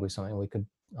 which probably something we could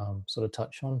sort of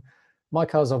touch on. My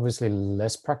car's obviously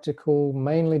less practical,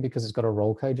 mainly because it's got a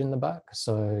roll cage in the back,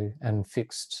 so and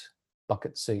fixed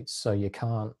bucket seats, so you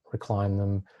can't recline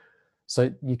them.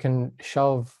 So you can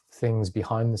shove things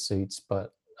behind the seats,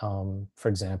 but for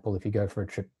example, if you go for a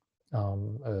trip,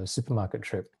 a supermarket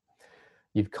trip,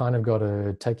 you've kind of got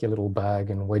to take your little bag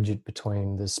and wedge it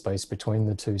between the space between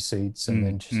the two seats and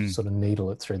then Mm, just mm. sort of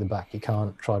needle it through the back. You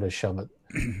can't try to shove it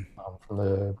from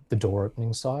the door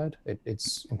opening side.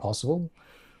 It's impossible.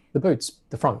 The boots,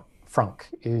 the frunk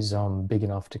is big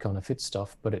enough to kind of fit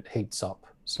stuff, but it heats up.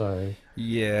 So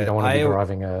you Yeah, don't want to be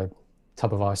driving a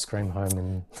tub of ice cream home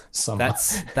in summer.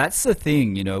 that's the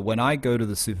thing, you know, when I go to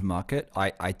the supermarket,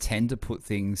 I tend to put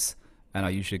things, and I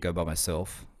usually go by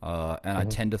myself, and I Hmm.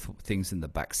 tend to put things in the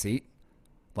back seat.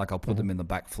 Like I'll put Hmm. them in the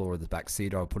back floor of the back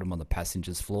seat, or I'll put them on the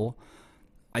passenger's floor.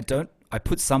 I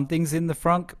put some things in the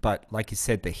front, but like you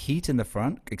said, the heat in the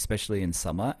front, especially in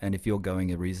summer, and if you're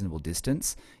going a reasonable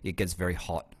distance, it gets very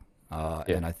hot.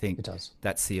 Yeah, And I think it does.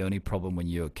 that's the only problem when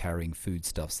you're carrying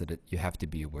foodstuffs that you have to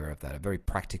be aware of that. A very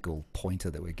practical pointer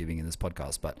that we're giving in this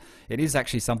podcast, but it is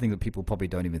actually something that people probably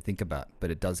don't even think about,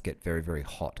 but it does get very, very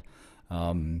hot.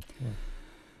 Um, Yeah.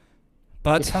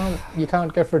 You but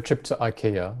can't go for a trip to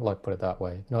IKEA, like put it that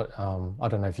way. Not I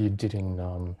don't know if you did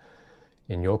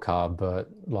in your car, but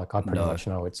like I pretty no, much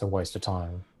know it's a waste of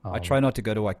time. I try not to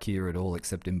go to IKEA at all,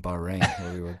 except in Bahrain, where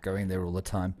we were going there all the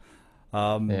time.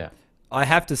 Um, Yeah. I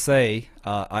have to say,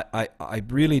 I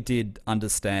really did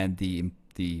understand the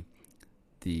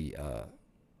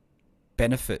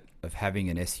benefit of having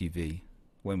an SUV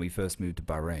when we first moved to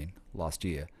Bahrain last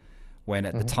year. When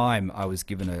at the Hmm. time I was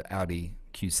given an Audi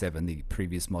Q7, the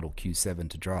previous model Q7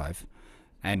 to drive,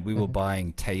 and we were Hmm.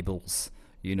 buying tables,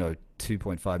 you know,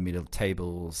 2.5 meter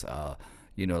tables,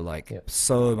 like Yep.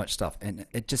 so much stuff, and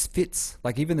it just fits.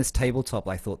 Like even this tabletop,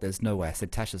 I thought there's no way. I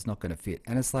said Tasha's not going to fit,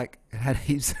 and it's like it had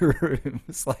heaps of room.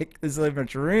 It's like there's so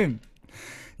much room.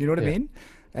 You know what I Yeah. mean?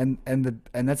 And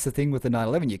that's the thing with the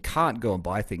 911. You can't go and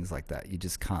buy things like that. You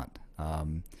just can't.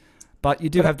 But you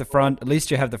do But have the front. At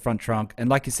least you have the front trunk, and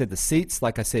like you said, the seats.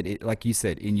 Like I said, like you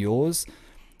said in yours,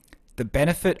 the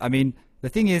benefit. I mean, the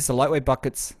thing is, the lightweight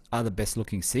buckets are the best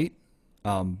looking seat.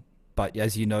 But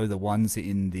as you know, the ones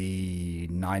in the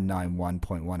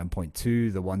 991.1 and point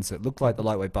 2, the ones that look like the mhm.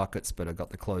 lightweight buckets but have got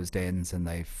the closed ends and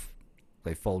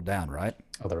they fold down, right?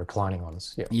 Oh, the reclining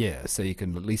ones. Yeah. Yeah, so you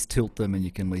can at least tilt them and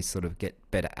you can at least sort of get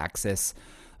better access.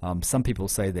 Some people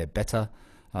say they're better.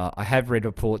 I have read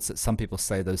reports that some people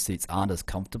say those seats aren't as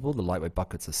comfortable. The lightweight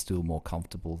buckets are still more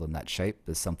comfortable than that shape.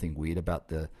 There's something weird about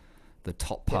the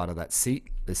top Yep. part of that seat.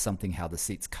 There's something how the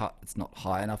seat's cut. It's not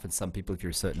high enough, and some people, if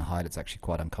you're a certain height, it's actually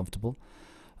quite uncomfortable.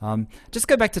 Just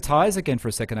go back to tires again for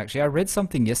a second. Actually, I read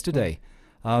something Mm. yesterday.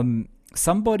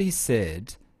 Somebody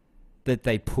said that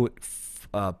they put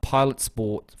Pilot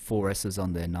Sport 4Ss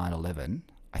on their 911.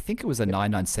 I think it was a Yep.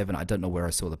 997. I don't know where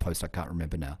I saw the post. I can't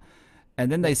remember now.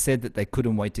 And then they Yep. said that they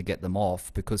couldn't wait to get them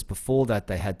off because before that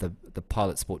they had the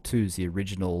Pilot Sport 2s, the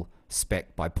original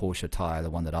spec by Porsche tire, the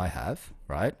one that I have,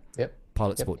 right? Yep.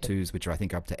 Pilot Yep. Sport Yep. 2s, which I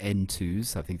think are up to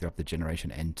N2s. I think they're up to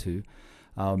generation N2.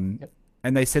 Um, Yep.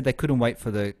 and they said they couldn't wait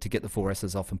for to get the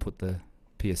 4Ss off and put the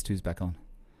PS2s back on.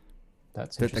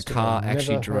 That's That the interesting. I've car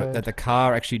actually never drove that heard. the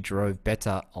car actually drove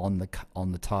better on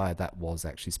the tire that was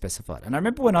actually specified. And I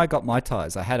remember when I got my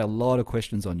tires, I had a lot of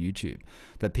questions on YouTube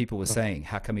that people were Mm. saying,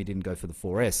 "How come he didn't go for the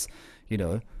 4S?" You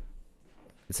know,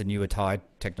 it's a newer tire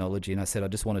technology, and I said I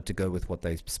just wanted to go with what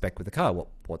they spec with the car,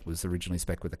 what was originally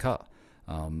spec with the car.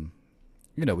 Um,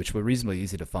 which were reasonably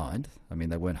easy to find. I mean,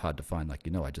 they weren't hard to find. Like,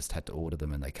 I just had to order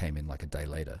them and they came in like a day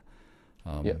later.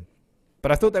 Yep.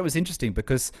 But I thought that was interesting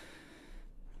because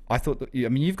I thought that, I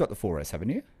mean, you've got the 4S, haven't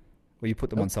you? Or you put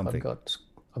them on Nope. I've something? got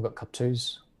I've got Cup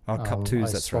twos. Oh, Cup I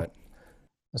 2s, that's right. swapped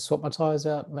I swapped my tires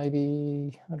out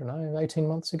maybe, I don't know, 18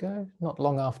 months ago, not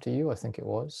long after you, I think it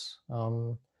was.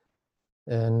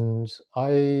 And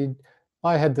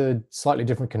I had the slightly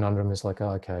different conundrum. It's like,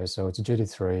 oh, okay, so it's a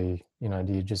GT3,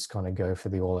 do you just kind of go for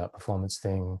the all-out performance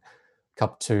thing,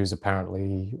 Cup 2s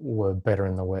apparently were better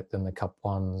in the wet than the Cup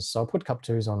 1s. So I put Cup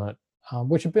 2s on it,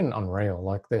 which have been unreal.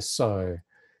 Like they're so,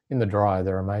 in the dry,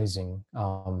 they're amazing.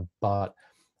 But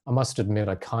I must admit,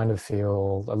 I kind of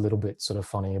feel a little bit sort of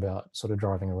funny about sort of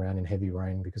driving around in heavy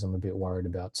rain because I'm a bit worried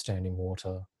about standing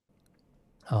water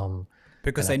um,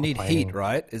 Because and they need heat, aquaplaning.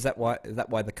 right? Is that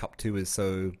why the Cup 2 is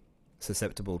so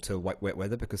susceptible to wet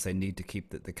weather? Because they need to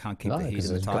they can't keep No, the heat because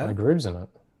in the it's got no tire? grooves in it.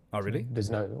 Oh, So really? there's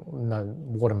no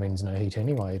water means no heat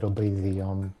anyway. It'll be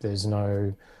there's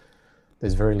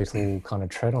very little kind of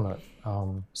tread on it,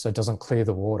 so it doesn't clear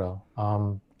the water.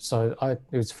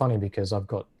 It was funny because I've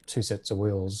got two sets of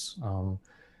wheels,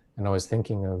 and I was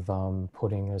thinking of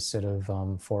putting a set of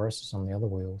 4Ss on the other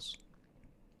wheels.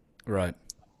 Right.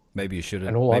 Maybe you And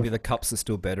shouldn't. all Maybe I've the Cups are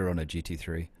still better on a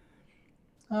GT3.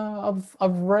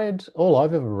 I've read all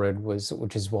I've ever read was,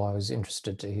 which is why I was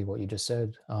interested to hear what you just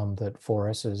said, that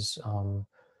 4Ss,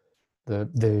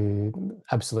 the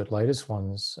absolute latest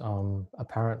ones,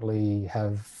 apparently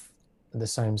have the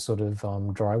same sort of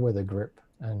dry weather grip,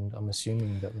 and I'm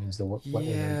assuming that means the wet weather.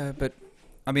 Yeah, but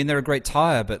I mean they're a great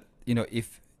tire, but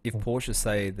if Mm. Porsche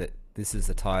say that this is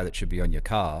the tire that should be on your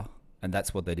car, and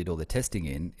that's what they did all the testing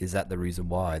in, is that the reason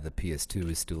why the PS2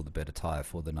 is still the better tire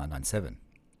for the 997?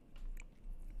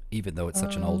 Even though it's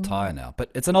such an old tire Um, now, but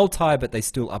it's an old tire, but they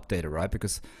still update it, right?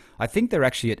 Because I think they're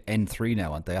actually at N3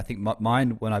 now, aren't they? I think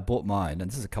mine, when I bought mine,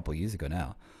 and this is a couple of years ago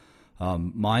now,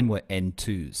 mine were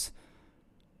N2s.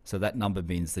 So that number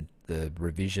means the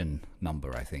revision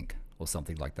number, I think, or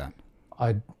something like that.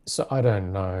 I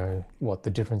don't know what the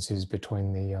difference is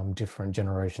between the different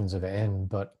generations of N,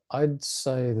 but I'd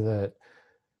say that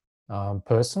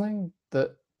personally,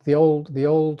 that the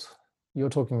old you're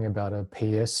talking about a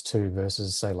PS2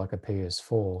 versus say like a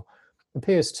PS4. The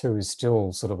PS2 is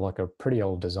still sort of like a pretty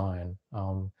old design.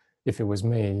 If it was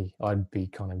me, I'd be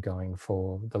kind of going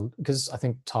for because I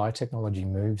think tire technology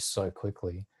moves so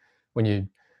quickly. When you,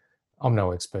 I'm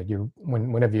no expert.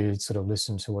 Whenever you sort of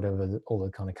listen to whatever all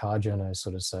the kind of car journos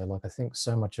sort of say, like I think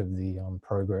so much of the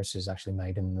progress is actually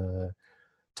made in the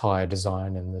tire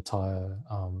design and the tire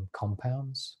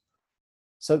compounds.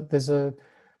 So there's a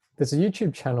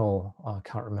YouTube channel. I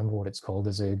can't remember what it's called.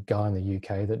 There's a guy in the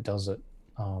UK that does it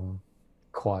um,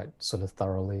 quite sort of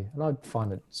thoroughly, and I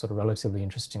find it sort of relatively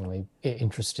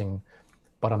interesting.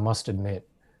 But I must admit,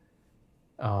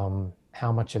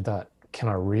 how much of that can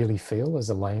I really feel as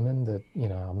a layman? That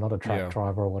I'm not a track Yeah.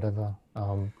 driver or whatever.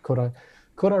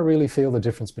 Could I really feel the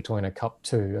difference between a Cup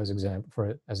Two, as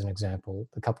an example,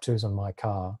 the Cup Twos on my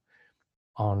car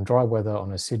on dry weather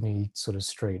on a Sydney sort of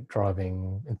street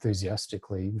driving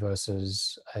enthusiastically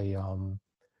versus a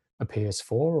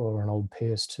PS4 or an old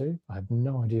PS2? I have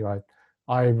no idea.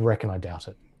 I reckon I doubt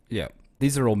it. Yeah.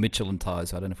 These are all Michelin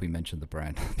tires. I don't know if we mentioned the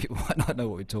brand. People might not know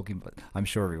what we're talking about. I'm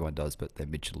sure everyone does, but they're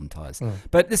Michelin tires. Mm.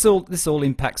 But this all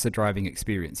impacts the driving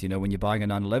experience. When you're buying a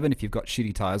 911, if you've got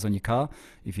shitty tires on your car,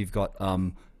 if you've got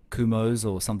Kumos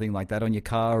or something like that on your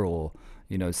car, or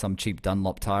some cheap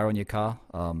Dunlop tire on your car,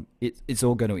 it's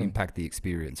all going to Mm. impact the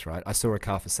experience, right? I saw a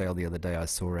car for sale the other day. I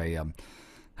saw a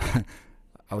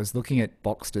I was looking at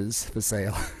Boxsters for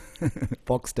sale,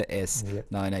 Boxster S Yep.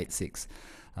 986,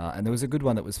 and there was a good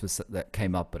one that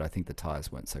came up, but I think the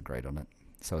tires weren't so great on it.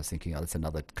 So I was thinking, oh, that's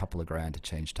another couple of grand to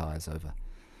change tires over.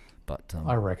 But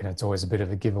I reckon it's always a bit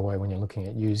of a giveaway when you're looking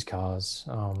at used cars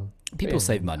people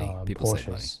save in money. People save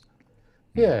money. Porsches. Mm.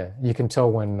 Yeah, you can tell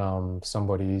when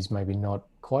somebody's maybe not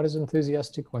quite as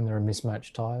enthusiastic when there are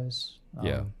mismatched tires.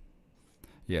 Yeah,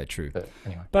 yeah, true. But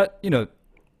anyway, But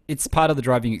it's part of the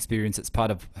driving experience. It's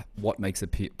part of what makes a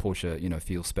Porsche,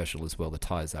 feel special as well. The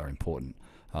tires are important,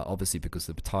 obviously, because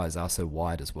the tires are so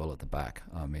wide as well at the back.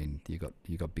 I mean, you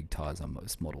got big tires on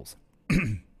most models. yeah,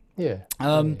 yeah,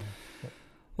 Um, yeah.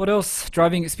 what else?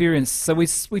 Driving experience. So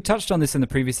we touched on this in the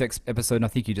previous episode, and I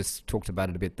think you just talked about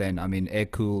it a bit then. I mean, air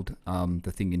cooled.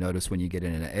 The thing you notice when you get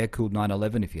in an air cooled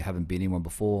 911, if you haven't been in one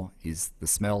before, is the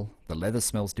smell. The leather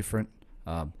smells different.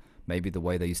 Maybe the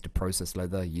way they used to process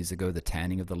leather years ago, the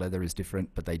tanning of the leather is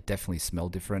different, but they definitely smell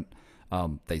different.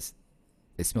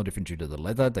 They smell different due to the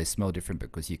leather. They smell different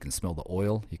because you can smell the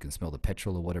oil, you can smell the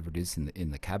petrol or whatever it is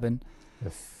in the cabin.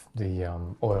 The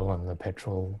oil and the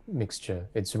petrol mixture.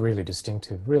 It's really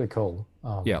distinctive, really cool.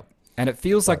 Yeah, and it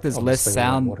feels like But there's less obviously we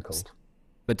want sound. water cooled.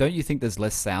 But don't you think there's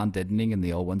less sound deadening in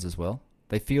the old ones as well?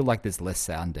 They feel like there's less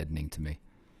sound deadening to me.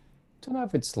 Don't know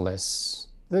if it's less.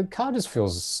 The car just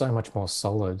feels so much more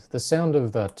solid. The sound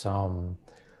of that,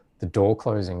 the door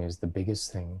closing is the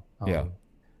biggest thing. Yeah,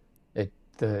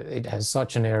 It has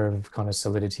such an air of kind of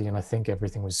solidity, and I think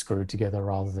everything was screwed together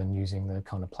rather than using the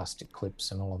kind of plastic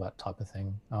clips and all of that type of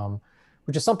thing.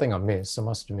 which is something I miss, I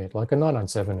must admit. Like a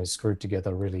 997 is screwed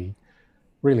together really,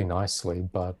 really nicely,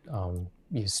 but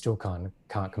you still can't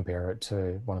compare it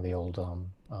to one of the old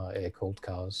air-cooled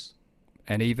cars.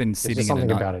 And even There's just sitting in a something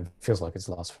nine, about it feels like it's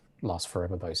last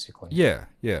forever, basically. yeah,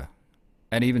 yeah.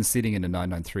 And even sitting in a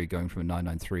 993, going from a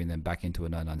 993 and then back into a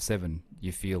 997,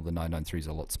 you feel the 993 is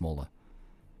a lot smaller.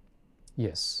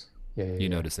 Yes. Yeah, yeah, You yeah.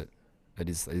 notice it. It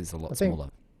is a I lot think smaller.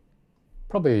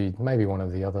 probably maybe one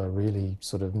of the other really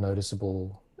sort of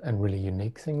noticeable and really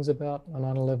unique things about a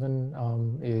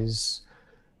 911 is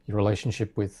your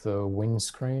relationship with the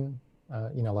windscreen.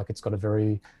 Like it's got a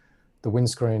very the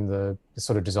windscreen, the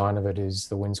sort of design of it is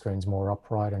the windscreen's more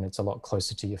upright and it's a lot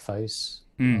closer to your face,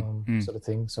 Mm, mm. sort of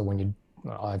thing. So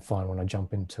I find when I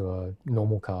jump into a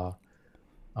normal car,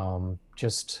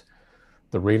 just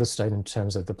the real estate in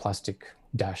terms of the plastic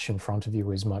dash in front of you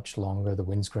is much longer. The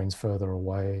windscreen's further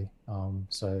away.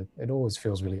 So it always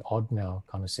feels really odd now,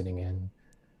 kind of sitting in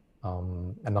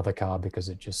another car because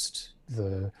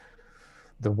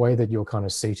the way that you're kind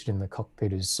of seated in the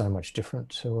cockpit is so much different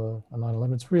to a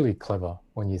 911. It's really clever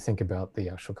when you think about the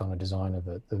actual kind of design of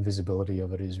it. The visibility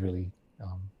of it is really,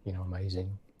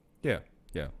 amazing. Yeah,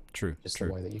 yeah, true, Just the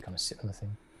true. way that you kind of sit in the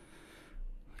thing.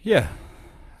 Yeah,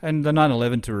 and the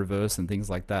 911 to reverse and things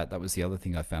like that. That was the other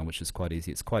thing I found, which is quite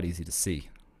easy. It's quite easy to see.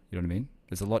 You know what I mean?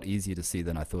 It's a lot easier to see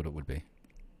than I thought it would be.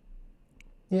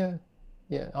 Yeah,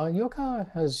 yeah. Your car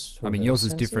has I mean, reverse yours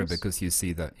is different sensors. because you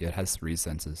see that it has three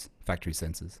sensors, factory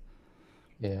sensors.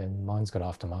 Yeah, and mine's got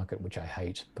aftermarket, which I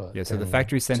hate. But Yeah, so the then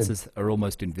factory to sensors are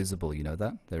almost invisible. You know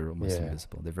that? They're almost yeah,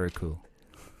 invisible. They're very cool.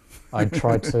 I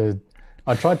tried to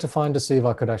I tried to find to see if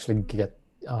I could actually get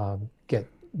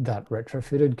that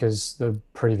retrofitted because the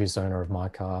previous owner of my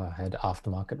car had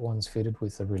aftermarket ones fitted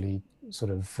with a really sort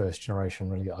of first generation,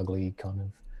 really ugly kind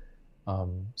of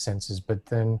sensors. But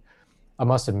then I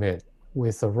must admit,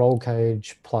 with a roll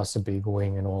cage plus a big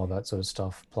wing and all of that sort of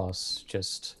stuff, plus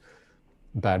just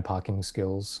bad parking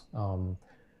skills,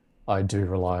 I do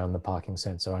rely on the parking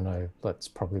sensor. I know that's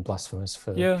probably blasphemous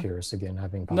for Yeah. purists again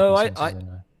having No, parking sensors in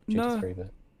a no, GT3, but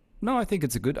no. I think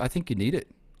it's a good. I think you need it.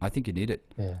 I think you need it.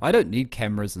 yeah. I don't need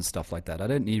cameras and stuff like that. I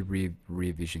don't need rear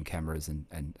vision cameras and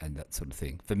that sort of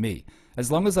thing. For me,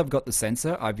 as long as I've got the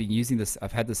sensor, I've been using this.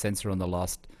 I've had the sensor on the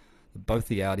last. Both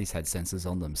the Audis had sensors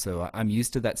on them, so I'm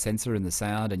used to that sensor and the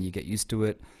sound, and you get used to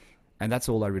it. And that's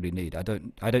all I really need. I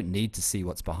don't need to see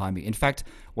what's behind me. In fact,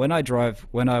 when I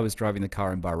was driving the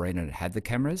car in Bahrain and it had the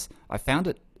cameras, I found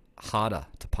it harder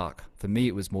to park. For me,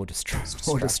 it was more It's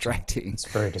more distracting. distracting. It's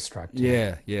very distracting.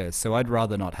 Yeah, yeah. So I'd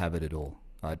rather not have it at all.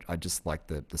 I just like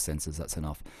the sensors. That's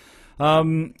enough.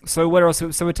 So where else?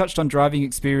 So we touched on driving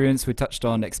experience. We touched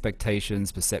on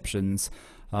expectations, perceptions.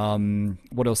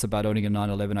 What else about owning a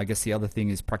 911? I guess the other thing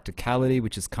is practicality,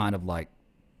 which is kind of like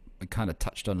we kind of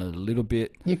touched on it a little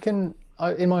bit. You can,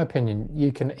 in my opinion,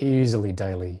 you can easily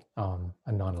daily a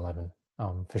 911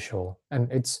 for sure. And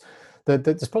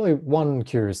there's probably one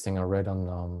curious thing I read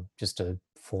on just a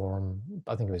forum.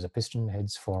 I think it was a Piston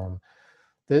Heads forum.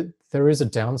 There is a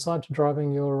downside to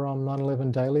driving your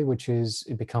 911 daily, which is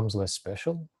it becomes less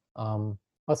special.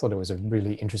 I thought it was a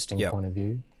really interesting Yeah, point of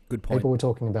view. good point. People were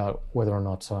talking about whether or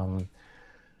not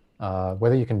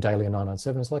whether you can daily a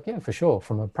 997. It's like, yeah, for sure.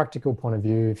 From a practical point of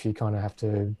view, if you kind of have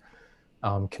to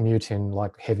commute in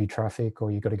like heavy traffic,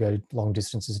 or you got to go long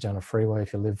distances down a freeway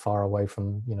if you live far away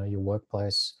from your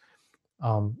workplace,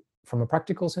 from a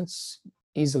practical sense,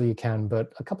 easily you can.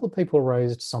 But a couple of people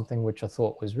raised something which I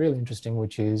thought was really interesting,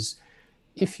 which is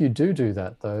if you do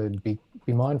that, though, be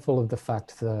mindful of the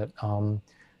fact that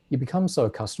you become so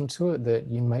accustomed to it that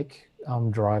you make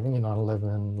driving in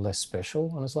 911 less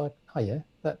special. And it's like, oh yeah,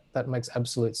 that makes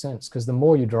absolute sense, because the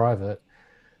more you drive it,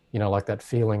 like that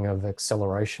feeling of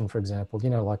acceleration, for example,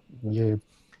 like you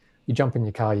jump in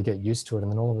your car, you get used to it,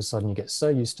 and then all of a sudden you get so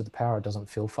used to the power, it doesn't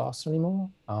feel fast anymore.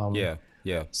 Yeah,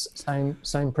 yeah.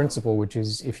 Same principle, which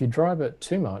is if you drive it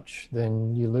too much,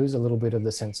 then you lose a little bit of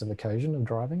the sense of occasion of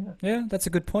driving it. Yeah, that's a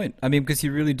good point. I mean, because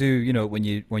you really do, when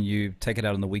you take it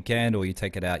out on the weekend or you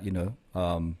take it out,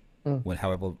 Mm, when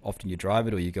however often you drive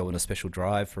it or you go on a special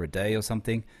drive for a day or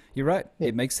something, you're right. yeah,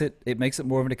 It makes it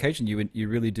more of an occasion. You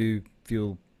really do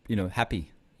feel,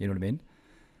 happy. You know what I mean?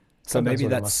 so So that's maybe what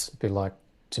it that's must be like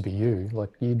to be you. Like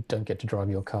you don't get to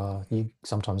drive your car. You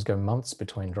sometimes go months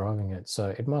between driving it, so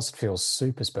it must feel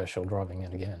super special driving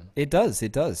it again. it does.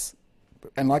 It does.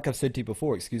 And like I've said to you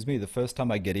before, excuse me, the first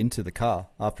time I get into the car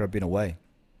after I've been away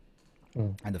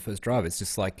Mm, and the first drive, it's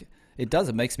just like it does.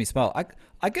 It makes me smile.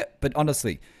 But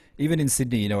honestly, even in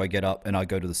Sydney, I get up and I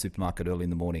go to the supermarket early in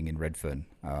the morning in Redfern,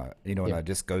 and yeah, I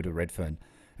just go to Redfern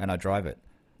and I drive it.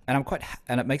 and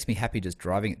and it makes me happy just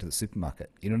driving it to the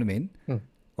supermarket. You know what I mean? Hmm.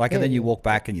 Like, Yeah, and then you yeah, walk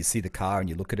back and you see the car and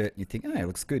you look at it and you think, oh, it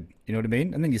looks good. You know what I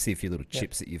mean? And then you see a few little yeah,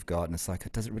 chips that you've got, and it's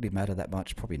like, does it really matter that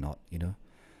much? Probably not.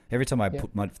 Every time I yeah.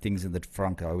 put my things in the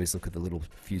trunk, I always look at the little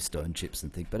few stone chips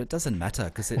and think, but it doesn't matter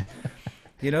because it.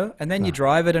 And then you No,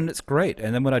 drive it and it's great.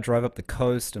 And then when I drive up the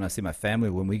coast and I see my family,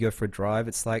 when we go for a drive,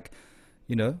 it's like,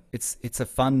 it's a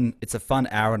fun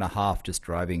hour and a half just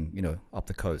driving, up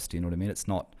the coast. You know what I mean?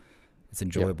 It's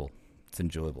yeah, enjoyable. It's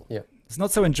enjoyable. yeah. It's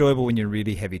not so enjoyable when you're in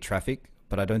really heavy traffic,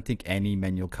 but I don't think any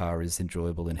manual car is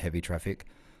enjoyable in heavy traffic.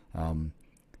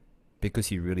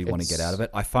 Because you really want to get out of It's it.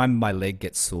 I find my leg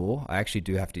gets sore. I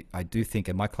do think,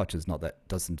 and my clutch is not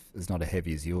as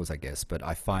heavy as yours, I guess, but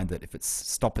I find that if it's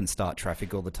stop and start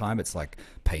traffic all the time, it's like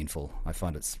painful. I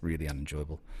find it's really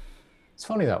unenjoyable. it's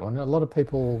funny that one. A lot of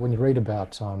people, when you read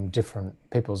about different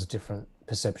people's different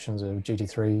perceptions of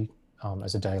GT3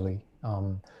 as a daily,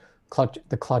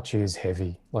 the clutch is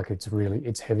heavy. Like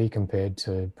it's heavy compared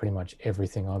to pretty much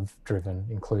everything I've driven,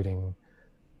 including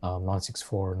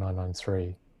 964 and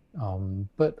 993.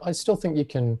 But I still think you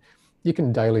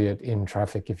can daily it in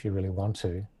traffic if you really want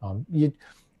to.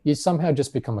 You somehow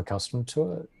just become accustomed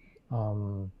to it.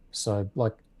 So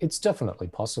like it's definitely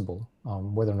possible.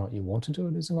 Whether or not you want to do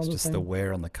it is It's another just the thing.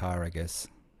 wear on the car, I guess.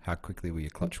 How quickly will your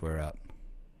clutch wear out?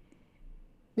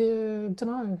 Yeah, don't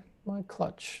know. My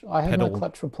clutch. I had my Pedal,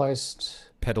 clutch replaced.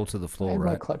 pedal to the I floor, had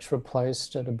my right? clutch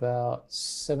replaced at about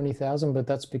 70,000, but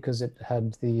that's because it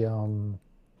had the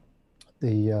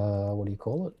what do you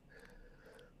call it?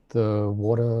 The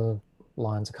water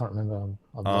lines. I can't remember.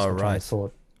 I've Oh, lost my train of right.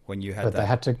 thought. When you had But they that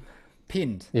had to,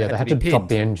 pinned, they yeah, had they to had be to drop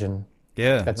the pinned. engine.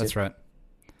 Yeah, That's that's it. right.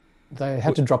 They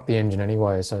had to drop the engine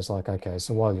anyway. So it's like, okay,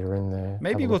 so while you're in there,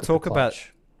 have Maybe a we'll look at the talk about.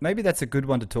 clutch. Maybe that's a good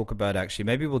one to talk about. Actually,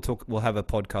 maybe We'll have a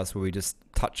podcast where we just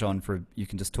touch on You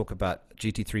can just talk about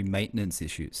GT3 maintenance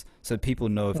issues, so people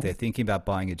know if Hmm. they're thinking about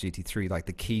buying a GT3, like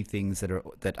the key things that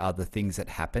are the things that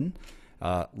happen,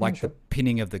 Yeah, like the sure.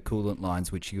 pinning of the coolant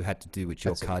lines, which you had to do, which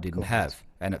your That's it. car didn't Cool. Nice. have,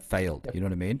 and it failed. Yep. You know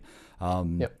what I mean?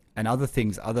 Yep. And other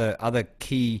things, other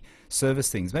key service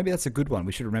things. Maybe that's a good one.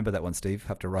 We should remember that one, Steve.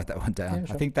 Have to write that one down. Yeah,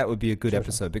 I sure. think that would be a good Sure, sure.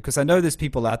 episode because I know there's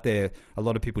people out there, a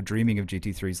lot of people dreaming of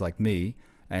GT3s like me,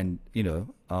 and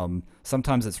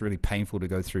sometimes it's really painful to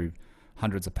go through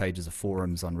hundreds of pages of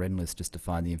forums on Renlist just to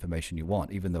find the information you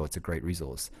want, even though it's a great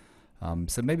resource.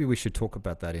 So maybe we should talk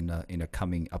about that in a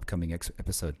upcoming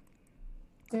episode.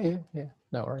 Yeah, yeah, yeah.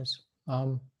 No worries.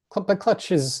 But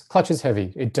clutch is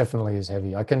heavy. It definitely is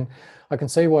heavy. I can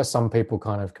see why some people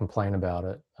kind of complain about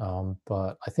it.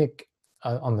 But I think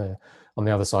on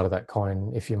the other side of that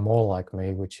coin, if you're more like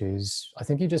me, which is I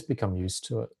think you just become used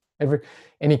to it.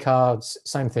 Any car,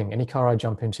 same thing. Any car I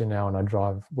jump into now and I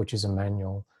drive, which is a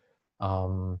manual,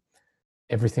 um,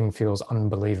 everything feels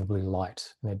unbelievably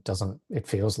light, and it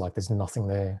feels like there's nothing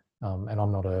there. And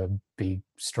I'm not a big,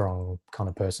 strong kind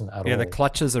of person at Yeah, the all.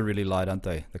 clutches are really light, aren't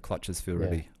they? The clutches feel Yeah,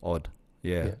 really odd.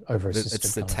 Yeah. yeah, over It's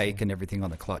assisted the kind of take thing. and everything on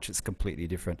the clutch. It's completely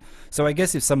different. So I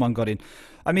guess if someone got in,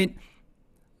 I mean,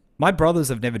 my brothers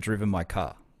have never driven my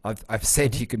car. I've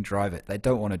said Hmm. you can drive it. They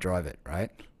don't want to drive it,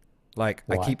 right? Like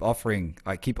Why?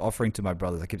 I keep offering to my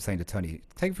brothers. I keep saying to Tony,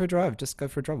 take it for a drive. Just go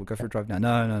for a drive. We'll go for Yeah, a drive now.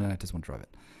 No, no, no. I just want to drive it.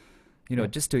 yeah,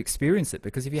 Just to experience it.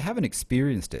 Because if you haven't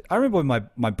experienced it, I remember when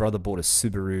my brother bought a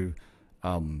Subaru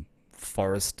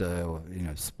Forester, or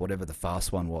whatever the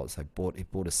fast one was. He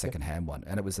bought a yeah, second hand one,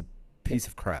 and it was a yeah. piece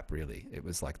of crap. Really, it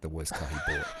was like the worst car he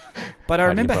bought. But I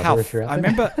Howdy, your remember brother, if you're out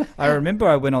there. I remember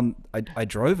I went on, I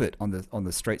drove it on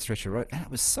the straight stretch of road, and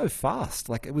it was so fast.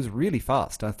 Like it was really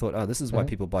fast. I thought, oh, this is why Mm,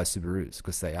 people buy Subarus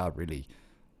because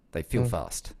they feel mm,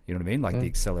 fast. You know what I mean? Like the mm.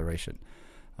 acceleration.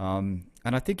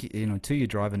 And I think until you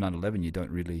drive a 911, you don't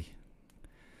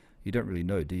really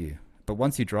know, do you? But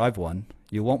once you drive one,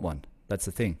 you want one. That's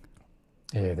the thing.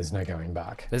 Yeah, there's no going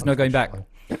back, There's no going back.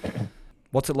 unfortunately.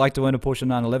 What's it like to own a Porsche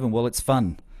 911? Well, it's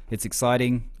fun. It's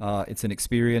exciting. It's an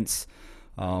experience.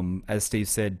 As Steve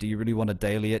said, do you really want to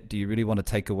daily it? Do you really want to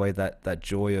take away that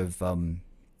joy of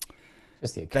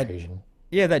Just the that occasion.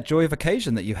 that joy of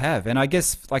occasion that you have? And I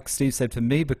guess, like Steve said, for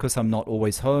me, because I'm not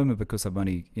always home, and because I'm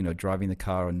only driving the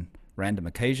car on random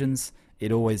occasions,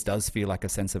 it always does feel like a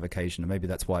sense of occasion. And maybe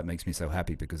that's why it makes me so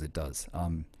happy, because it does.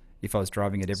 If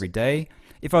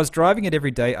I was driving it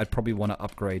every day, I'd probably want to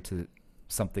upgrade to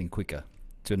something quicker,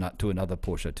 to another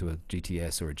Porsche, to a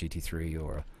GTS or a GT3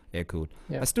 or a air cooled.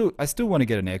 Yeah. I still want to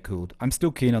get an air cooled. I'm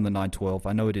still keen on the 912.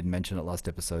 I know I didn't mention it last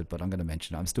episode, but I'm going to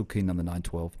mention it. I'm still keen on the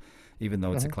 912, even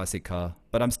though it's a Hmm. classic car.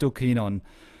 But I'm still keen on.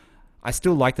 I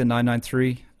still like the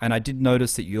 993, and I did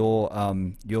notice that your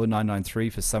 993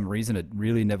 for some reason it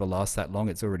really never lasts that long.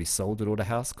 It's already sold at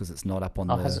Autohouse because it's not up on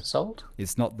Oh, has the it sold?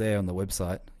 it's not there on the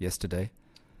website yesterday.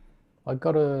 I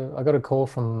got a call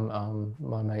from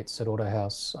my mates at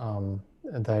Autohouse.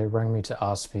 They rang me to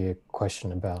ask me a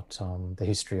question about the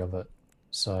history of it.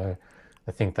 So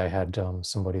I think they had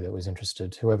somebody that was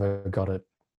interested. Whoever got it,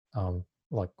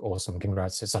 like awesome,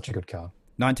 congrats! It's such a good car.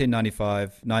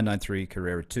 1995 993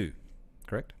 Carrera 2,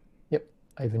 correct? Yep,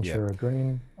 Yeah, Aventura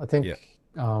Green. I yeah, think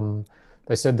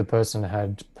they said the person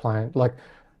had planned, like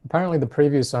apparently the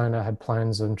previous owner had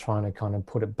plans on trying to kind of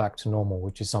put it back to normal,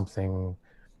 which is something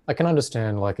I can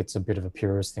understand. Like it's a bit of a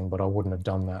purist thing, but I wouldn't have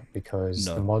done that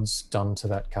because the no, mods done to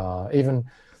that car, even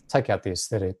take out the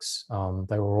aesthetics,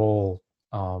 they were all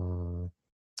um,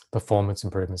 performance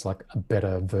improvements, like a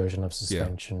better version of yeah.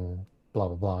 suspension, blah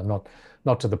blah blah.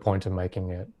 Not to the point of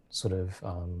making it sort of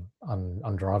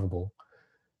undrivable.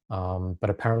 But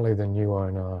apparently, the new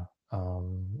owner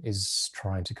is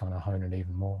trying to kind of hone it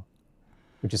even more,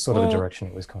 which is sort of the Well, direction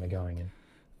it was kind of going in.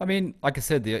 I mean, like I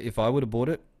said, if I would have bought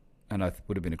it, and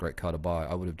would have been a great car to buy,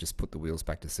 I would have just put the wheels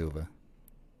back to silver.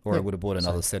 Or I Yep, would have bought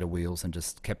another same. set of wheels and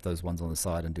just kept those ones on the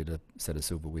side and did a set of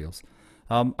silver wheels.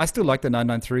 I still like the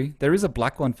 993. There is a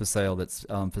black one for sale that's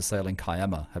for sale in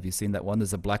Kiama. Have you seen that one?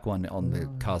 There's a black one on the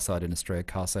No. car side in Australia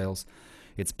car sales.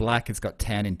 It's black. It's got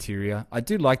tan interior. I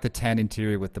do like the tan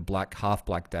interior with the black half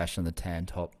black dash and the tan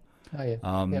top. Oh yeah.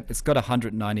 Yep. It's got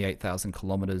 198,000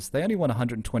 kilometers. They only want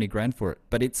 120 grand for it,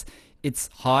 but it's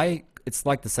high. It's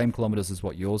like the same kilometers as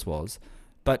what yours was,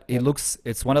 but it Yep. looks.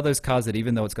 It's one of those cars that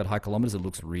even though it's got high kilometers, it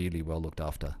looks really well looked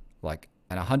after. Like,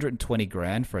 and 120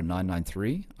 grand for a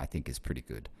 993, I think is pretty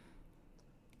good.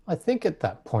 I think at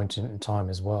that point in time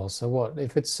as well. So what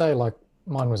if it's say like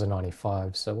mine was a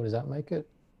 95, so what does that make it?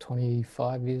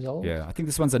 25 years old? Yeah, I think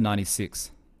this one's a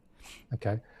 96.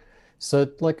 Okay. So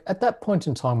like at that point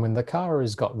in time when the car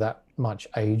has got that much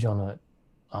age on it,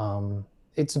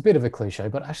 it's a bit of a cliche,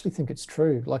 but I actually think it's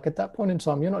true. Like at that point in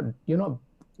time,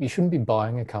 you shouldn't be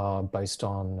buying a car based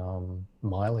on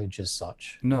mileage as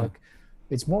such. No, Like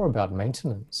it's more about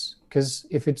maintenance. Because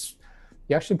if it's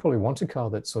you actually probably want a car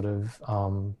that's sort of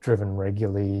driven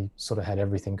regularly, sort of had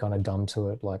everything kind of done to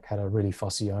it, like had a really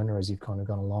fussy owner as you've kind of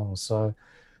gone along. So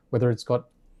whether it's got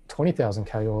 20,000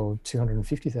 K or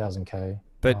 250,000 K,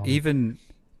 but even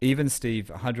Steve,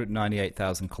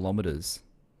 198,000 kilometers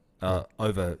yeah,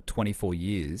 over 24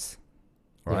 years,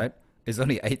 yeah, right? Is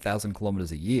only 8,000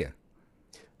 kilometers a year.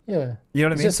 yeah. You know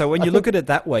what I It's mean? just, So when I you look think, at it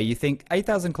that way, you think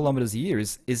 8,000 kilometers a year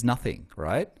is nothing,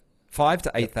 right? Five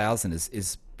to yep. 8,000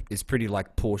 is pretty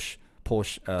like Porsche,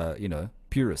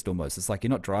 purist almost. It's like you're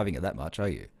not driving it that much, are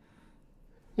you?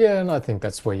 Yeah, and I think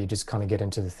that's where you just kind of get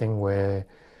into the thing where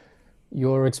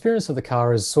your experience of the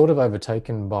car is sort of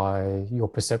overtaken by your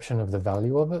perception of the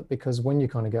value of it. Because when you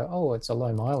kind of go, oh, it's a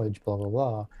low mileage, blah, blah,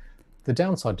 blah, the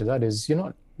downside to that is you're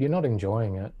not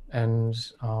enjoying it. And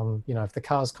if the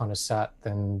car's kind of sat,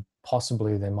 then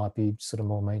possibly there might be sort of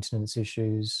more maintenance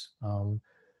issues.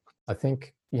 I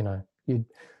think, you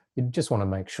just want to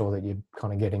make sure that you're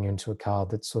kind of getting into a car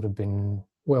that's sort of been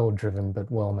well driven but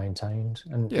well maintained.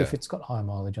 And Yeah, if it's got high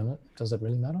mileage on it, does it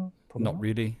really matter? Probably not not.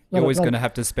 really. You're Not, always going not, to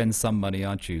have to spend some money,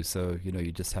 aren't you? So,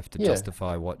 you just have to yeah,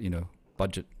 justify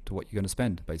budget to what you're going to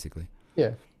spend, basically.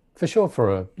 yeah, for sure.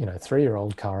 For a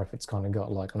 3-year-old car, if it's kind of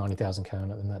got like 90,000 K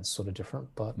on it, then that's sort of different.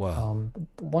 But Wow.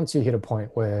 once you hit a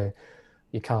point where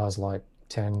your car's like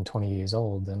 10, 20 years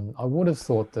old, then I would have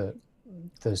thought that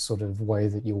the sort of way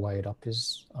that you weigh it up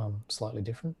is slightly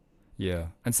different. Yeah,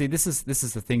 and see, this is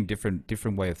the thing,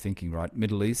 different way of thinking, right?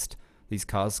 Middle East, these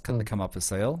cars that Mm, come up for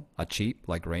sale are cheap,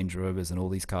 like Range Rovers and all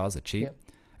these cars are cheap, yep,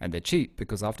 and they're cheap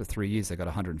because after 3 years they got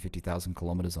 150,000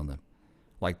 kilometers on them.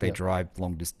 Like they yep, drive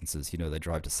long distances, they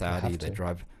drive to they Saudi, have to.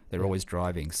 they're Yeah, always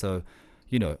driving, so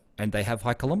and they have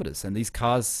high kilometers, and these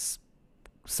cars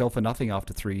sell for nothing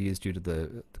after 3 years due to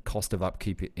the cost of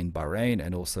upkeep in Bahrain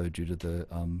and also due to the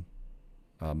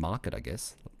market, I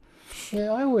guess.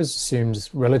 yeah. I always assumed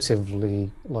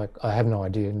relatively, like I have no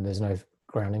idea, and there's no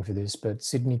grounding for this, but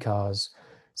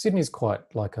Sydney's quite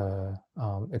like a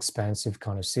expansive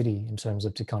kind of city in terms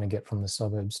of to kind of get from the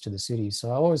suburbs to the city.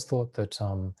 So I always thought that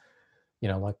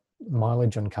like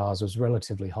mileage on cars was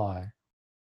relatively high.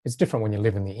 It's different when you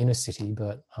live in the inner city,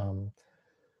 but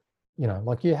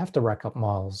like you have to rack up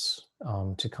miles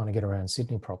to kind of get around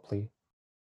Sydney properly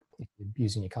if you're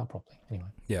using your car properly. Anyway,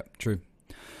 Yeah, true.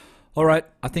 All right,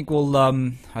 I think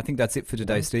I think that's it for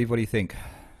today, done. Steve. What do you think?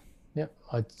 Yep.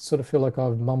 I sort of feel like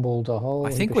I've mumbled a whole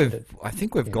heap of shit. I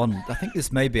think we've Yeah. gone. I think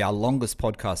this may be our longest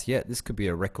podcast yet. This could be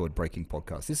a record-breaking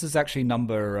podcast. This is actually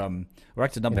number. We're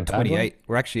up to In number a bad way? 28.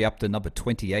 We're actually up to number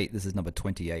 28. This is number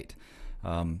 28.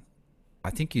 Um, I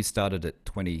think you started at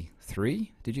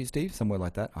 23. Did you, Steve? Somewhere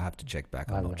like that. I have to check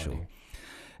back. I I'm have not no sure. idea.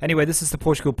 Anyway, this is the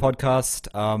Portugal podcast.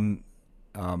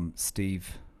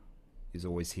 Steve is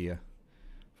always here,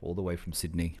 all the way from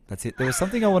Sydney. That's it. There was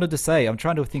something I wanted to say. I'm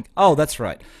trying to think. Oh, that's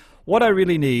right. What I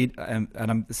really need,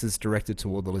 this is directed to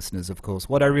all the listeners, of course.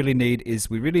 What I really need is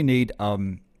we really need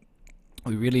some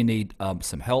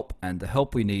help, and the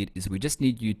help we need is we just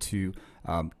need you to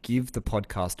give the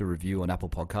podcast a review on Apple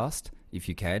Podcast if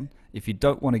you can. If you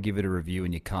don't want to give it a review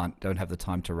and you don't have the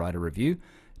time to write a review,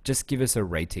 just give us a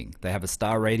rating. They have a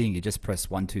star rating. You just press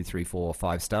 1, 2, 3, 4,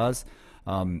 5 stars,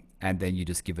 and then you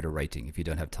just give it a rating if you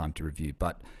don't have time to review.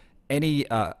 But any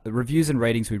reviews and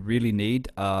ratings we really need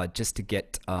just to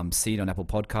get seen on Apple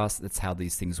Podcasts. That's how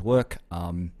these things work.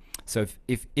 So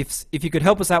if you could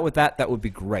help us out with that, that would be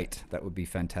great. That would be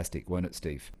fantastic, won't it,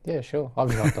 Steve? Yeah, sure.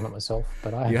 I've not done it myself,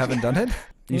 but I You haven't done it?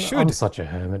 You I'm should. such a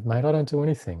hermit, mate. I don't do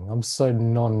anything. I'm so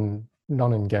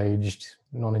non-engaged,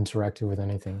 non-interactive with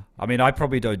anything. I mean, I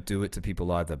probably don't do it to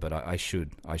people either, but I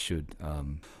should. I should.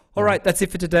 All right, that's it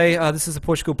for today. This is a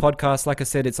Portugal podcast. Like I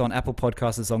said, it's on Apple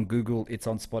Podcasts, it's on Google, it's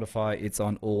on Spotify, it's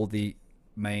on all the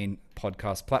main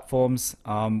podcast platforms.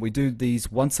 We do these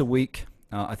once a week.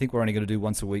 I think we're only going to do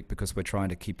once a week because we're trying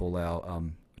to keep all our,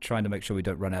 trying to make sure we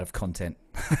don't run out of content.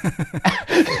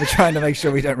 We're trying to make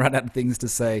sure we don't run out of things to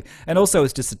say. And also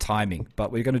it's just a timing,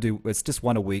 but we're going to do, it's just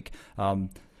one a week.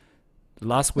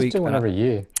 Last week, Just do one every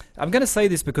year. I'm going to say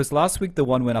this because last week the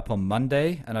one went up on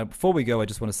Monday, and before we go, I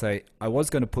just want to say I was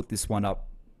going to put this one up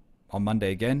on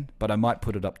Monday again, but I might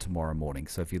put it up tomorrow morning.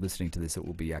 So if you're listening to this, it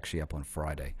will be actually up on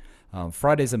Friday.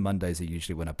 Fridays and Mondays are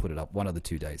usually when I put it up, one of the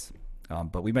 2 days.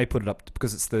 But we may put it up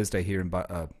because it's Thursday here in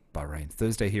Bahrain.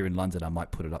 Thursday here in London, I might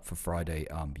put it up for Friday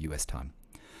US time.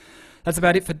 That's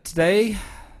about it for today.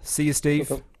 See you, Steve.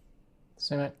 Cool.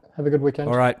 See you, mate. Have a good weekend.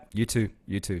 All right, you too.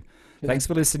 You too. See you Thanks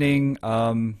for listening.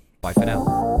 Bye for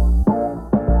now.